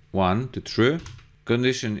button 1 to true.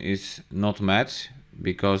 Condition is not met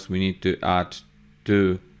because we need to add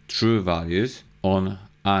 2 true values on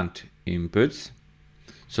AND inputs.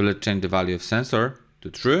 So let's change the value of sensor to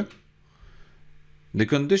true. The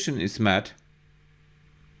condition is met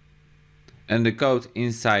and the code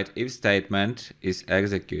inside if statement is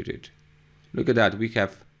executed. Look at that, we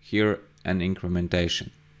have here an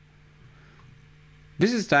incrementation.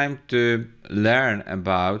 This is time to learn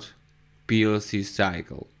about PLC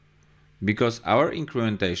cycle, because our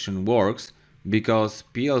incrementation works because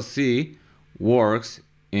PLC works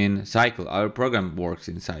in cycle, our program works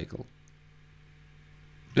in cycle.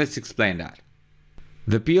 Let's explain that.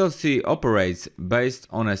 The PLC operates based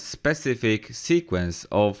on a specific sequence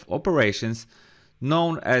of operations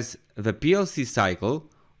known as the PLC cycle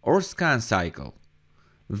or scan cycle.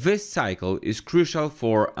 This cycle is crucial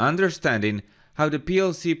for understanding how the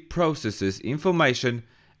PLC processes information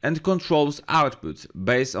and controls outputs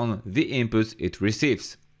based on the inputs it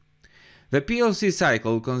receives. The PLC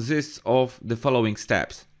cycle consists of the following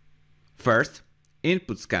steps. First,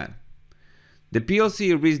 input scan. The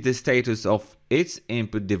PLC reads the status of its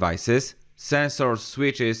input devices, sensors,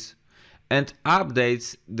 switches, and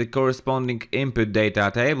updates the corresponding input data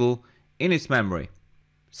table in its memory.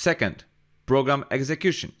 Second, program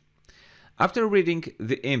execution. After reading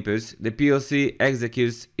the inputs, the PLC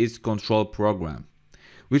executes its control program,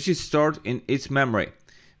 which is stored in its memory.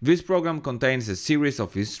 This program contains a series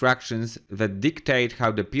of instructions that dictate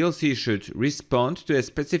how the PLC should respond to a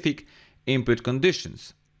specific input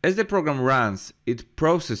conditions. As the program runs, it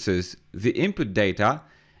processes the input data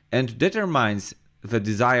and determines the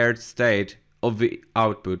desired state of the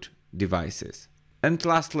output devices. And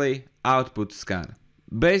lastly, output scan.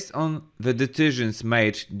 Based on the decisions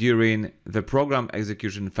made during the program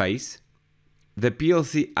execution phase, the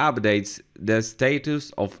PLC updates the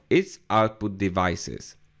status of its output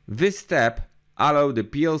devices. This step allows the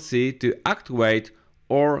PLC to actuate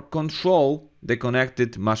or control the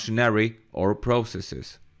connected machinery or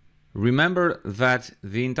processes. Remember that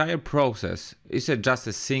the entire process is just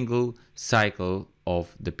a single cycle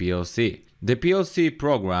of the PLC. The PLC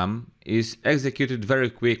program is executed very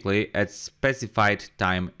quickly at specified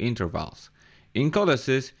time intervals. In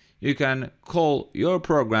Codesys, you can call your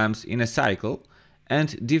programs in a cycle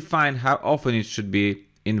and define how often it should be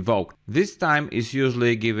invoked. This time is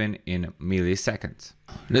usually given in milliseconds.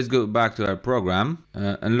 Let's go back to our program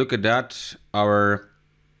and look at that. Our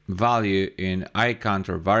value in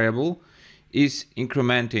iCounter variable is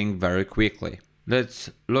incrementing very quickly. Let's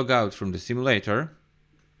log out from the simulator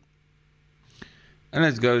and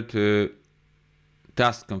let's go to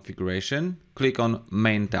task configuration, click on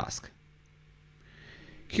main task.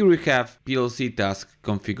 Here we have PLC task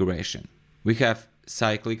configuration. We have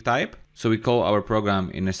cyclic type, so we call our program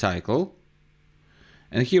in a cycle,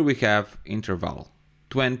 and here we have interval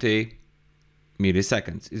 20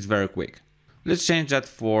 milliseconds. It's very quick. Let's change that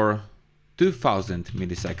for 2000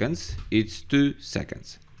 milliseconds. It's 2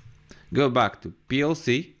 seconds. Go back to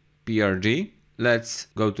PLC, PRG. Let's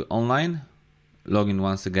go to online, log in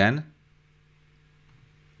once again.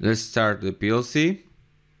 Let's start the PLC.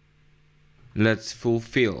 Let's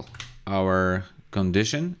fulfill our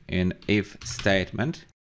condition in if statement.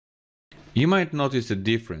 You might notice a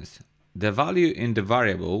difference. The value in the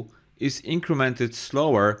variable is incremented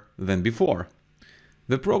slower than before.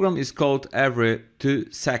 The program is called every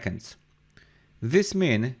 2 seconds. This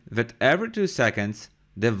means that every 2 seconds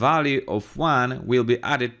the value of 1 will be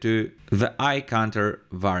added to the iCounter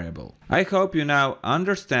variable. I hope you now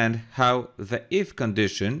understand how the if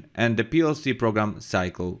condition and the PLC program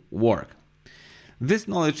cycle work. This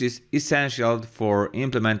knowledge is essential for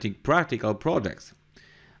implementing practical projects.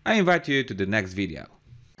 I invite you to the next video.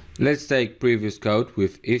 Let's take previous code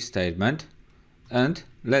with if statement and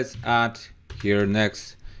let's add here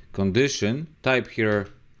next condition. Type here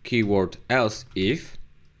keyword else if,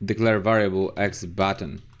 declare variable x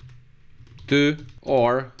button 2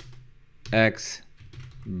 or x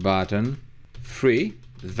button 3,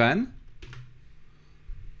 then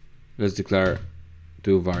let's declare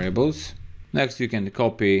 2 variables. Next you can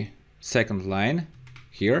copy second line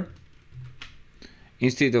here.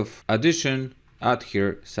 Instead of addition, add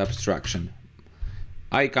here subtraction.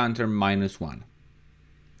 iCounter -1.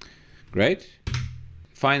 Great.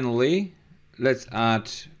 Finally, let's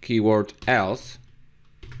add keyword else.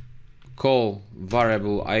 Call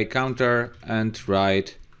variable iCounter and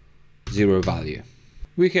write 0 value.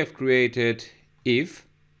 We have created if,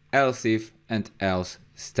 else if, and else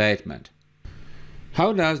statement.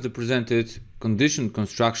 How does the presented condition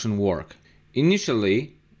construction work?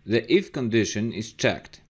 Initially, the if condition is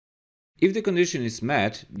checked. If the condition is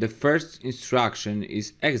met, the first instruction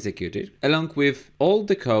is executed along with all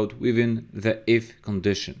the code within the if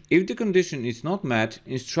condition. If the condition is not met,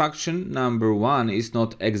 instruction number 1 is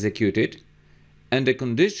not executed and the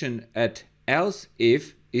condition at else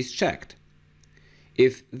if is checked.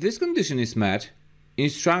 If this condition is met,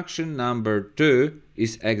 instruction number 2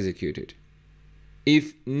 is executed.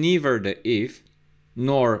 If neither the if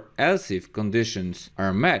nor else if conditions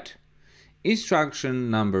are met,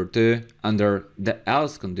 instruction number 2 under the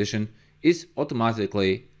else condition is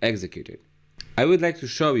automatically executed. I would like to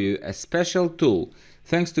show you a special tool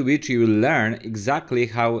thanks to which you will learn exactly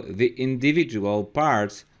how the individual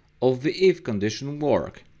parts of the if condition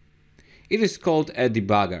work. It is called a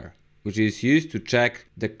debugger, which is used to check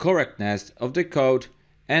the correctness of the code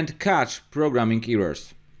and catch programming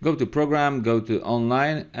errors. Go to program, go to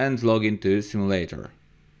online and log into simulator.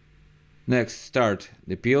 Next, start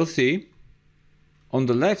the PLC. On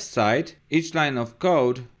the left side, each line of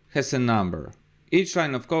code has a number. Each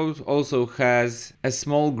line of code also has a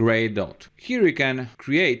small gray dot. Here you can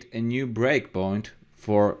create a new breakpoint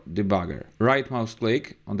for debugger. Right mouse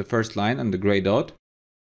click on the first line and the gray dot.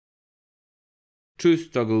 Choose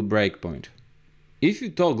toggle breakpoint. If you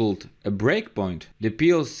toggled a breakpoint, the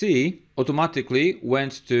PLC automatically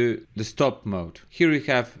went to the stop mode. Here we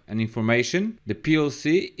have an information. The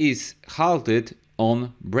PLC is halted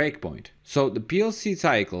on breakpoint. So the PLC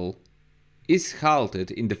cycle is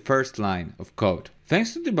halted in the first line of code.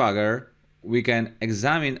 Thanks to debugger, we can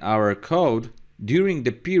examine our code during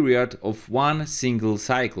the period of one single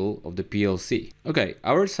cycle of the PLC. Okay,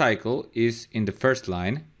 our cycle is in the first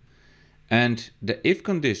line and the if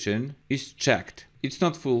condition is checked. It's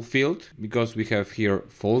not fulfilled because we have here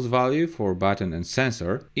false value for button and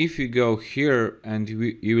sensor. If you go here and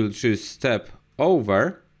you will choose step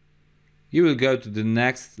over, you will go to the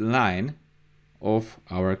next line of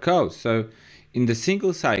our code. So in the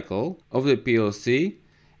single cycle of the PLC,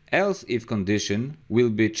 else if condition will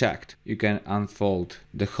be checked. You can unfold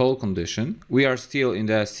the whole condition. We are still in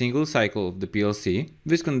the single cycle of the PLC.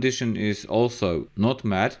 This condition is also not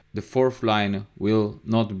met. The fourth line will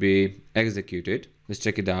not be executed. Let's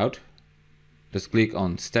check it out. Let's click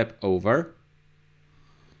on step over.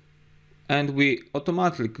 And we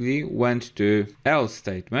automatically went to else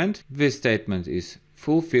statement. This statement is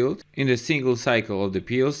fulfilled. In the single cycle of the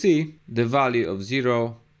PLC, the value of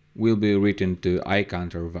 0 will be written to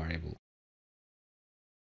iCounter variable.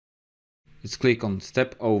 Let's click on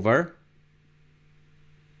step over.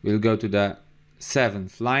 We'll go to the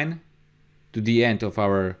 7th line, to the end of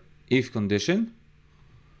our if condition.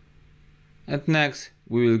 And next,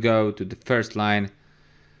 we will go to the first line,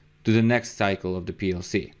 to the next cycle of the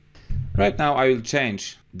PLC. Right now, I will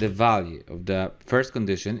change the value of the first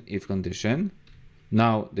condition, if condition.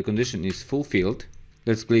 Now the condition is fulfilled.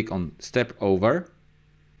 Let's click on step over.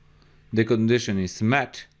 The condition is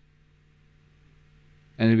met.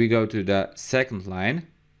 And we go to the second line.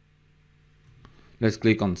 Let's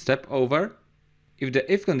click on step over. If the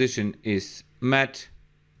if condition is met,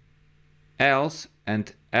 else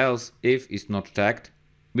and else if is not checked,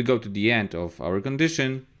 we go to the end of our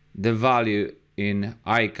condition. The value in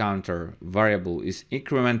iCounter variable is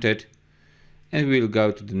incremented and we'll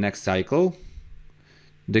go to the next cycle.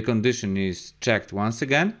 The condition is checked once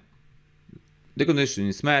again. The condition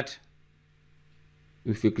is met.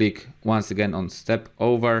 If we click once again on step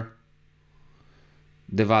over,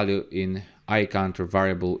 the value in iCounter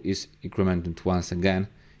variable is incremented once again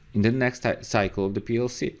in the next cycle of the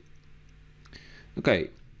PLC. Okay,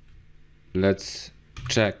 let's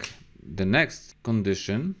check the next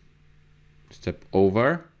condition. Step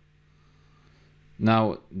over.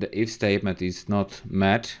 Now the if statement is not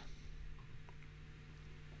met.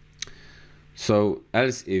 So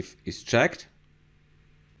else if is checked.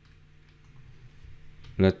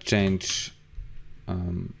 Let's change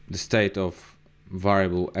the state of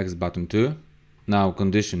variable x button 2. Now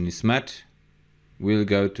condition is met. We'll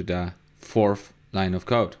go to the 4th line of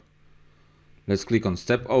code. Let's click on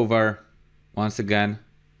step over once again.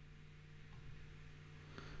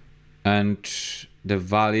 And the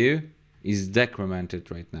value is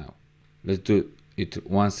decremented right now. Let's do it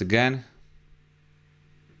once again.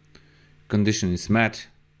 Condition is met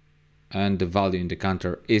and the value in the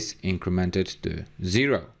counter is incremented to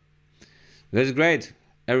 0. That's great.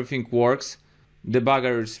 Everything works.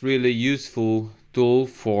 Debugger is really useful tool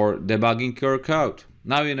for debugging your code.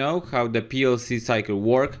 Now you know how the PLC cycle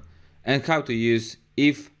works and how to use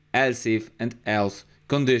if, else if and else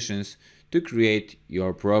conditions to create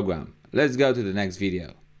your program. Let's go to the next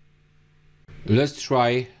video. Let's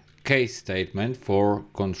try case statement for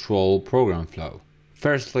control program flow.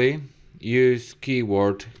 Firstly, use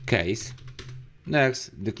keyword case.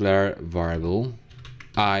 Next, declare variable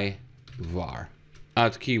I var.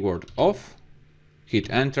 Add keyword off. Hit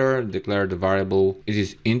enter, declare the variable. It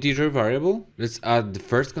is integer variable. Let's add the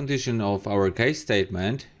first condition of our case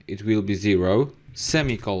statement. It will be 0,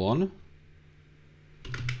 semicolon.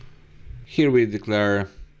 Here we declare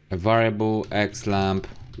a variable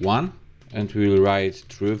xlamp1 and we will write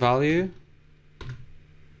true value.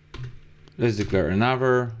 Let's declare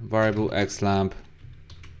another variable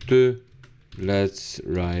xlamp2. Let's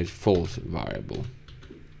write false variable.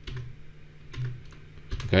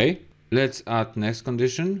 Okay, let's add next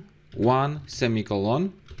condition, 1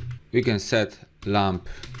 semicolon. We can set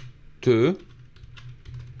lamp2,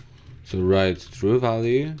 so write true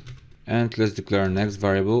value, and let's declare next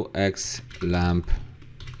variable xlamp3.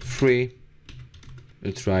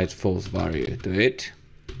 Let's write false value to it.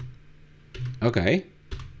 Okay,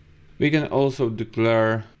 We can also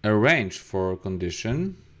declare a range for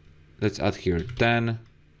condition. Let's add here 10,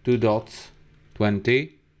 2 dots,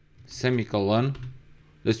 20, semicolon.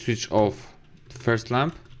 Let's switch off the first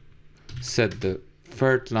lamp, set the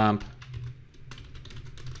third lamp,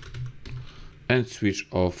 and switch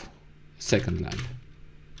off second lamp.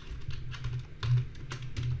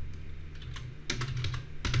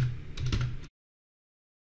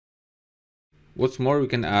 What's more, we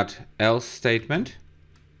can add else statement.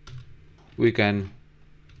 We can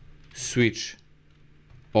switch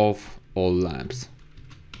off all lamps.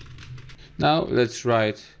 Now let's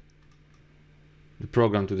write the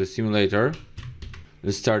program to the simulator.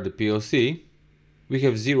 Let's start the PLC. We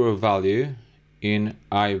have 0 value in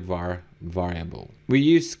iVar variable. We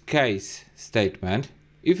use case statement.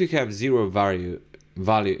 If we have 0 value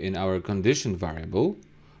in our condition variable,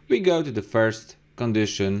 we go to the first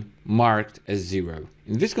condition marked as 0.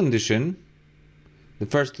 In this condition, the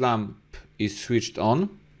first lamp is switched on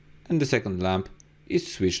and the second lamp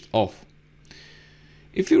is switched off.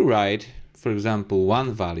 If you write, for example,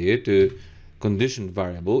 one value to condition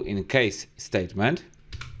variable in case statement,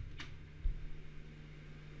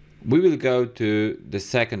 we will go to the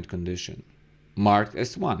second condition marked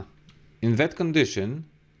as 1. In that condition,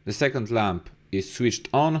 the second lamp is switched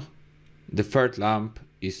on, the third lamp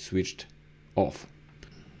is switched off.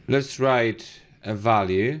 Let's write a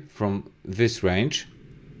value from this range,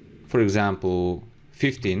 for example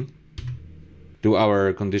 15, to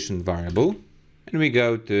our condition variable, and we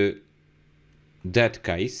go to that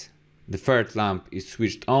case. The third lamp is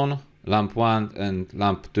switched on, lamp 1 and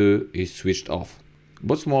lamp 2 is switched off.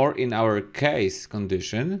 What's more, in our case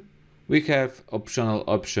condition, we have optional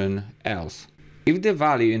option else. If the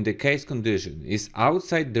value in the case condition is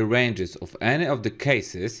outside the ranges of any of the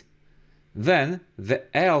cases, then the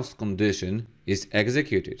else condition is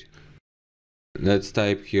executed. Let's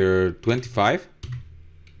type here 25.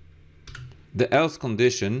 The else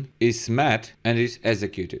condition is met and is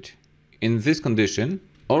executed. In this condition,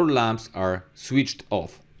 all lamps are switched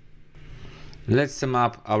off. Let's sum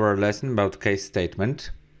up our lesson about case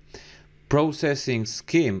statement. Processing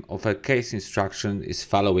scheme of a case instruction is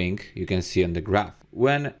following, you can see on the graph.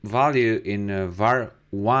 When value in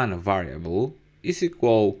var1 variable is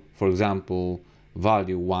equal, for example,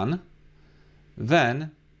 value 1,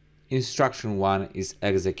 then instruction 1 is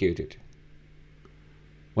executed.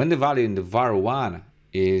 When the value in the var1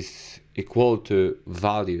 is equal to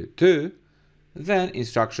value 2, then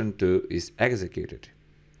instruction 2 is executed.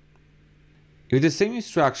 If the same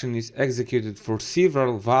instruction is executed for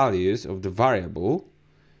several values of the variable,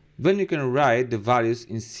 then you can write the values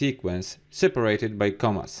in sequence separated by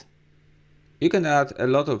commas. You can add a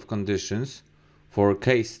lot of conditions for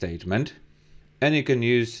case statement, and you can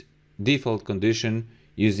use default condition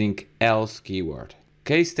using else keyword.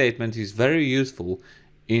 Case statement is very useful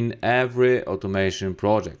in every automation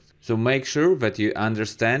project. So make sure that you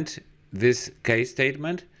understand this case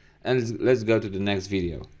statement, and let's go to the next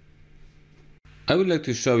video. I would like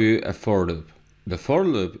to show you a for loop. The for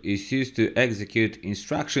loop is used to execute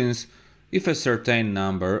instructions with a certain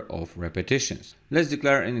number of repetitions. Let's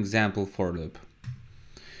declare an example for loop.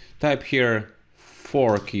 Type here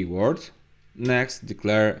for keyword. Next,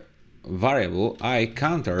 declare variable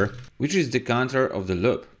iCounter, which is the counter of the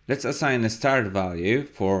loop. Let's assign a start value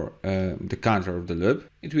for the counter of the loop.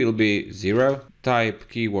 It will be 0. Type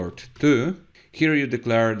keyword 2. Here you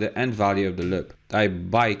declare the end value of the loop. Type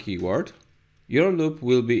by keyword. Your loop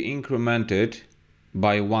will be incremented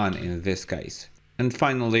by 1 in this case. And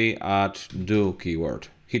finally add do keyword.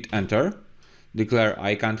 Hit enter. Declare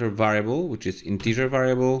iCounter variable, which is integer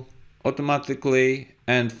variable. Automatically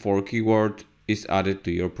and for keyword is added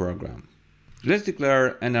to your program. Let's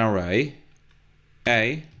declare an array,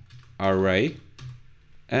 array,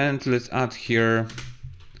 and let's add here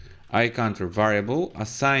iCounter variable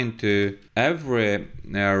assigned to every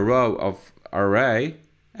row of array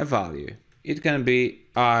a value. It can be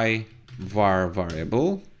iVar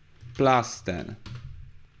variable plus 10.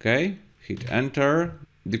 Okay, hit enter,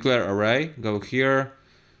 declare array, go here,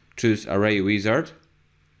 choose array wizard,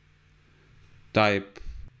 type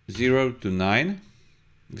 0 to 9.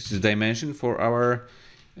 This is dimension for our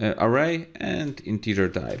array and integer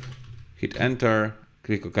type. Hit enter,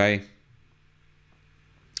 click OK.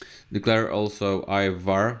 Declare also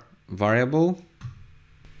iVar variable.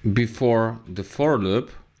 Before the for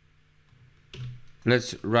loop,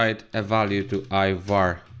 let's write a value to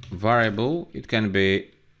iVar variable. It can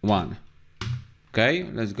be 1. Okay,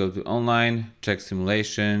 let's go to online, check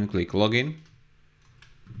simulation, click login,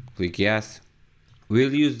 click yes.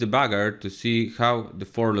 We'll use debugger to see how the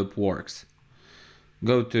for loop works.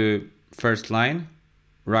 Go to first line,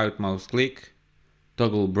 right mouse click,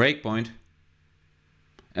 toggle breakpoint,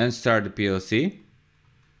 and start the PLC.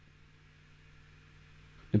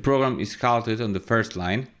 The program is halted on the first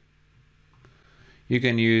line. You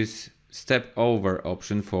can use step over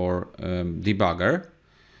option for debugger.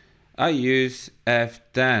 I use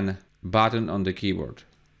F10 button on the keyboard.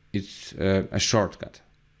 It's a shortcut.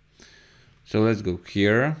 So let's go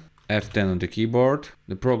here, F10 on the keyboard.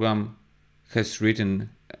 The program has written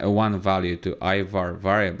a one value to iVar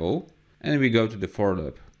variable, and we go to the for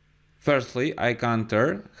loop. Firstly,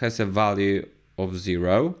 iCounter has a value of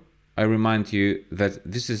 0. I remind you that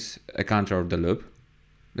this is a counter of the loop.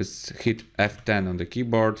 Let's hit F10 on the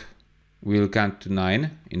keyboard. We'll count to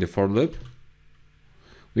 9 in the for loop.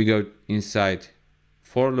 We go inside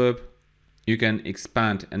for loop. You can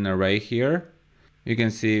expand an array here. You can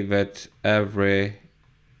see that every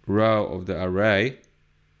row of the array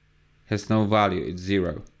has no value, it's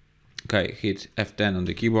 0. Okay, hit F10 on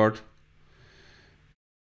the keyboard.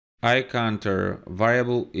 iCounter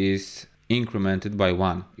variable is incremented by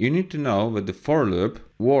 1. You need to know that the for loop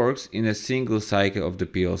works in a single cycle of the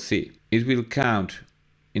PLC. It will count,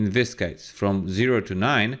 in this case, from 0 to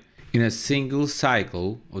 9 in a single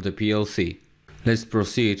cycle of the PLC. Let's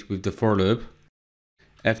proceed with the for loop.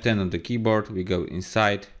 F10 on the keyboard, we go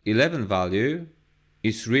inside. 11 value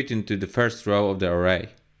is written to the first row of the array.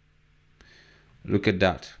 Look at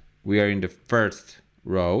that. We are in the first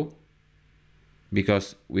row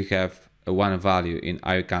because we have a 1 value in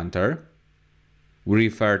iCounter. We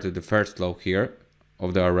refer to the first row here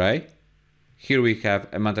of the array. Here we have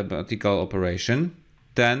a mathematical operation.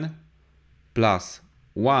 10 plus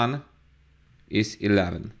 1 is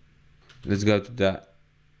 11. Let's go to the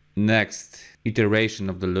next iteration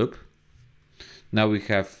of the loop. Now we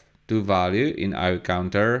have 2 value in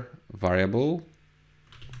iCounter variable.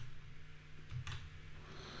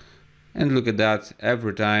 And look at that,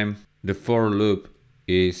 every time the for loop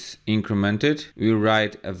is incremented, we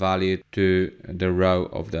write a value to the row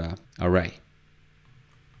of the array.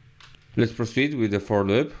 Let's proceed with the for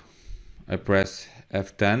loop. I press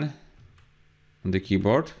F10 on the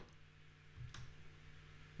keyboard.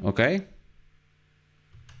 Okay.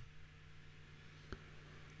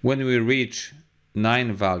 When we reach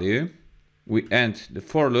 9 value, we end the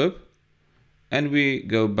for loop and we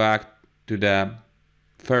go back to the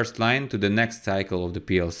first line to the next cycle of the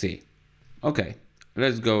PLC. Okay,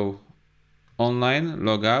 let's go online,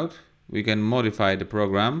 log out. We can modify the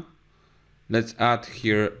program. Let's add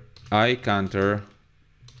here iCounter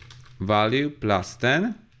value plus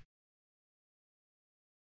 10.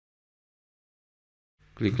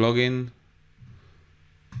 Click login.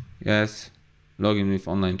 Yes, login with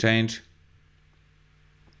online change.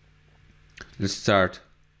 Let's start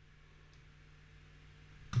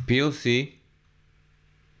PLC.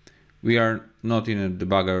 We are not in a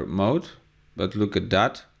debugger mode, but look at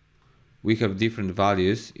that. We have different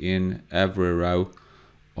values in every row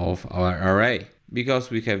of our array. Because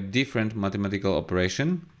we have different mathematical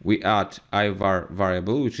operation, we add iVar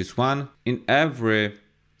variable, which is 1. In every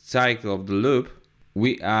cycle of the loop,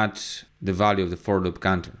 we add the value of the for loop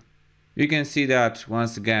counter. You can see that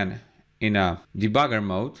once again in a debugger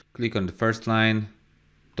mode. Click on the first line,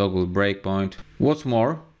 toggle breakpoint. What's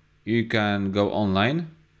more, you can go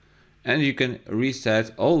online and you can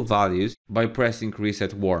reset all values by pressing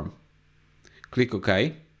reset warm. Click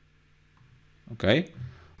OK. Okay.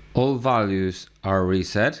 All values are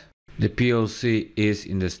reset. The PLC is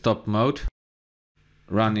in the stop mode.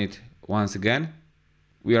 Run it once again.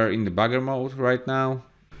 We are in the debugger mode right now.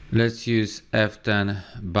 Let's use F10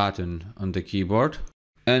 button on the keyboard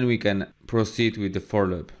and we can proceed with the for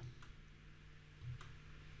loop.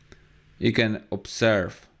 You can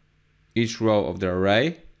observe each row of the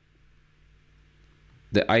array.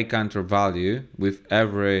 The iCounter value with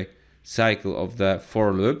every cycle of the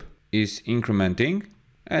for loop is incrementing,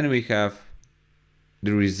 and we have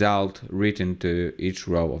the result written to each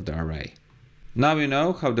row of the array. Now you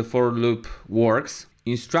know how the for loop works.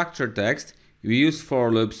 In structured text, we use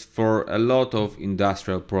for loops for a lot of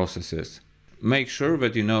industrial processes. Make sure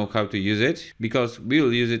that you know how to use it, because we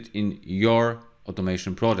will use it in your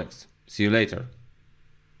automation projects. See you later.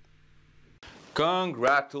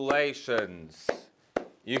 Congratulations!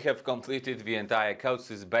 You have completed the entire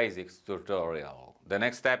Codesys Basics tutorial. The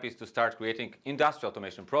next step is to start creating industrial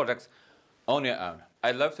automation projects on your own.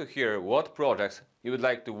 I'd love to hear what projects you would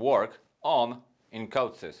like to work on in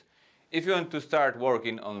Codesys. If you want to start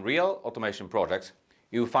working on real automation projects,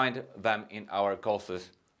 you'll find them in our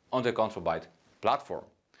courses on the Control Byte platform.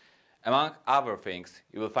 Among other things,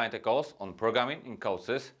 you will find a course on programming in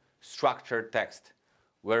Codesys structured text,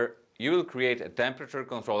 where you will create a temperature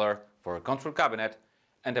controller for a control cabinet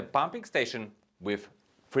and a pumping station with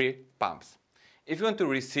 3 pumps. If you want to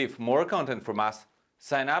receive more content from us,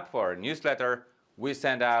 sign up for our newsletter. We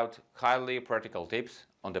send out highly practical tips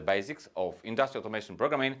on the basics of industrial automation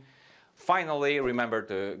programming. Finally, remember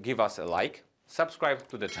to give us a like, subscribe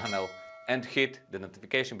to the channel, and hit the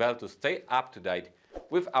notification bell to stay up to date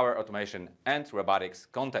with our automation and robotics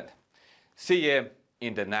content. See you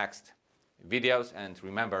in the next videos, and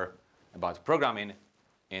remember about programming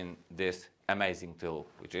in this amazing tool,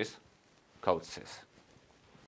 which is Codesys.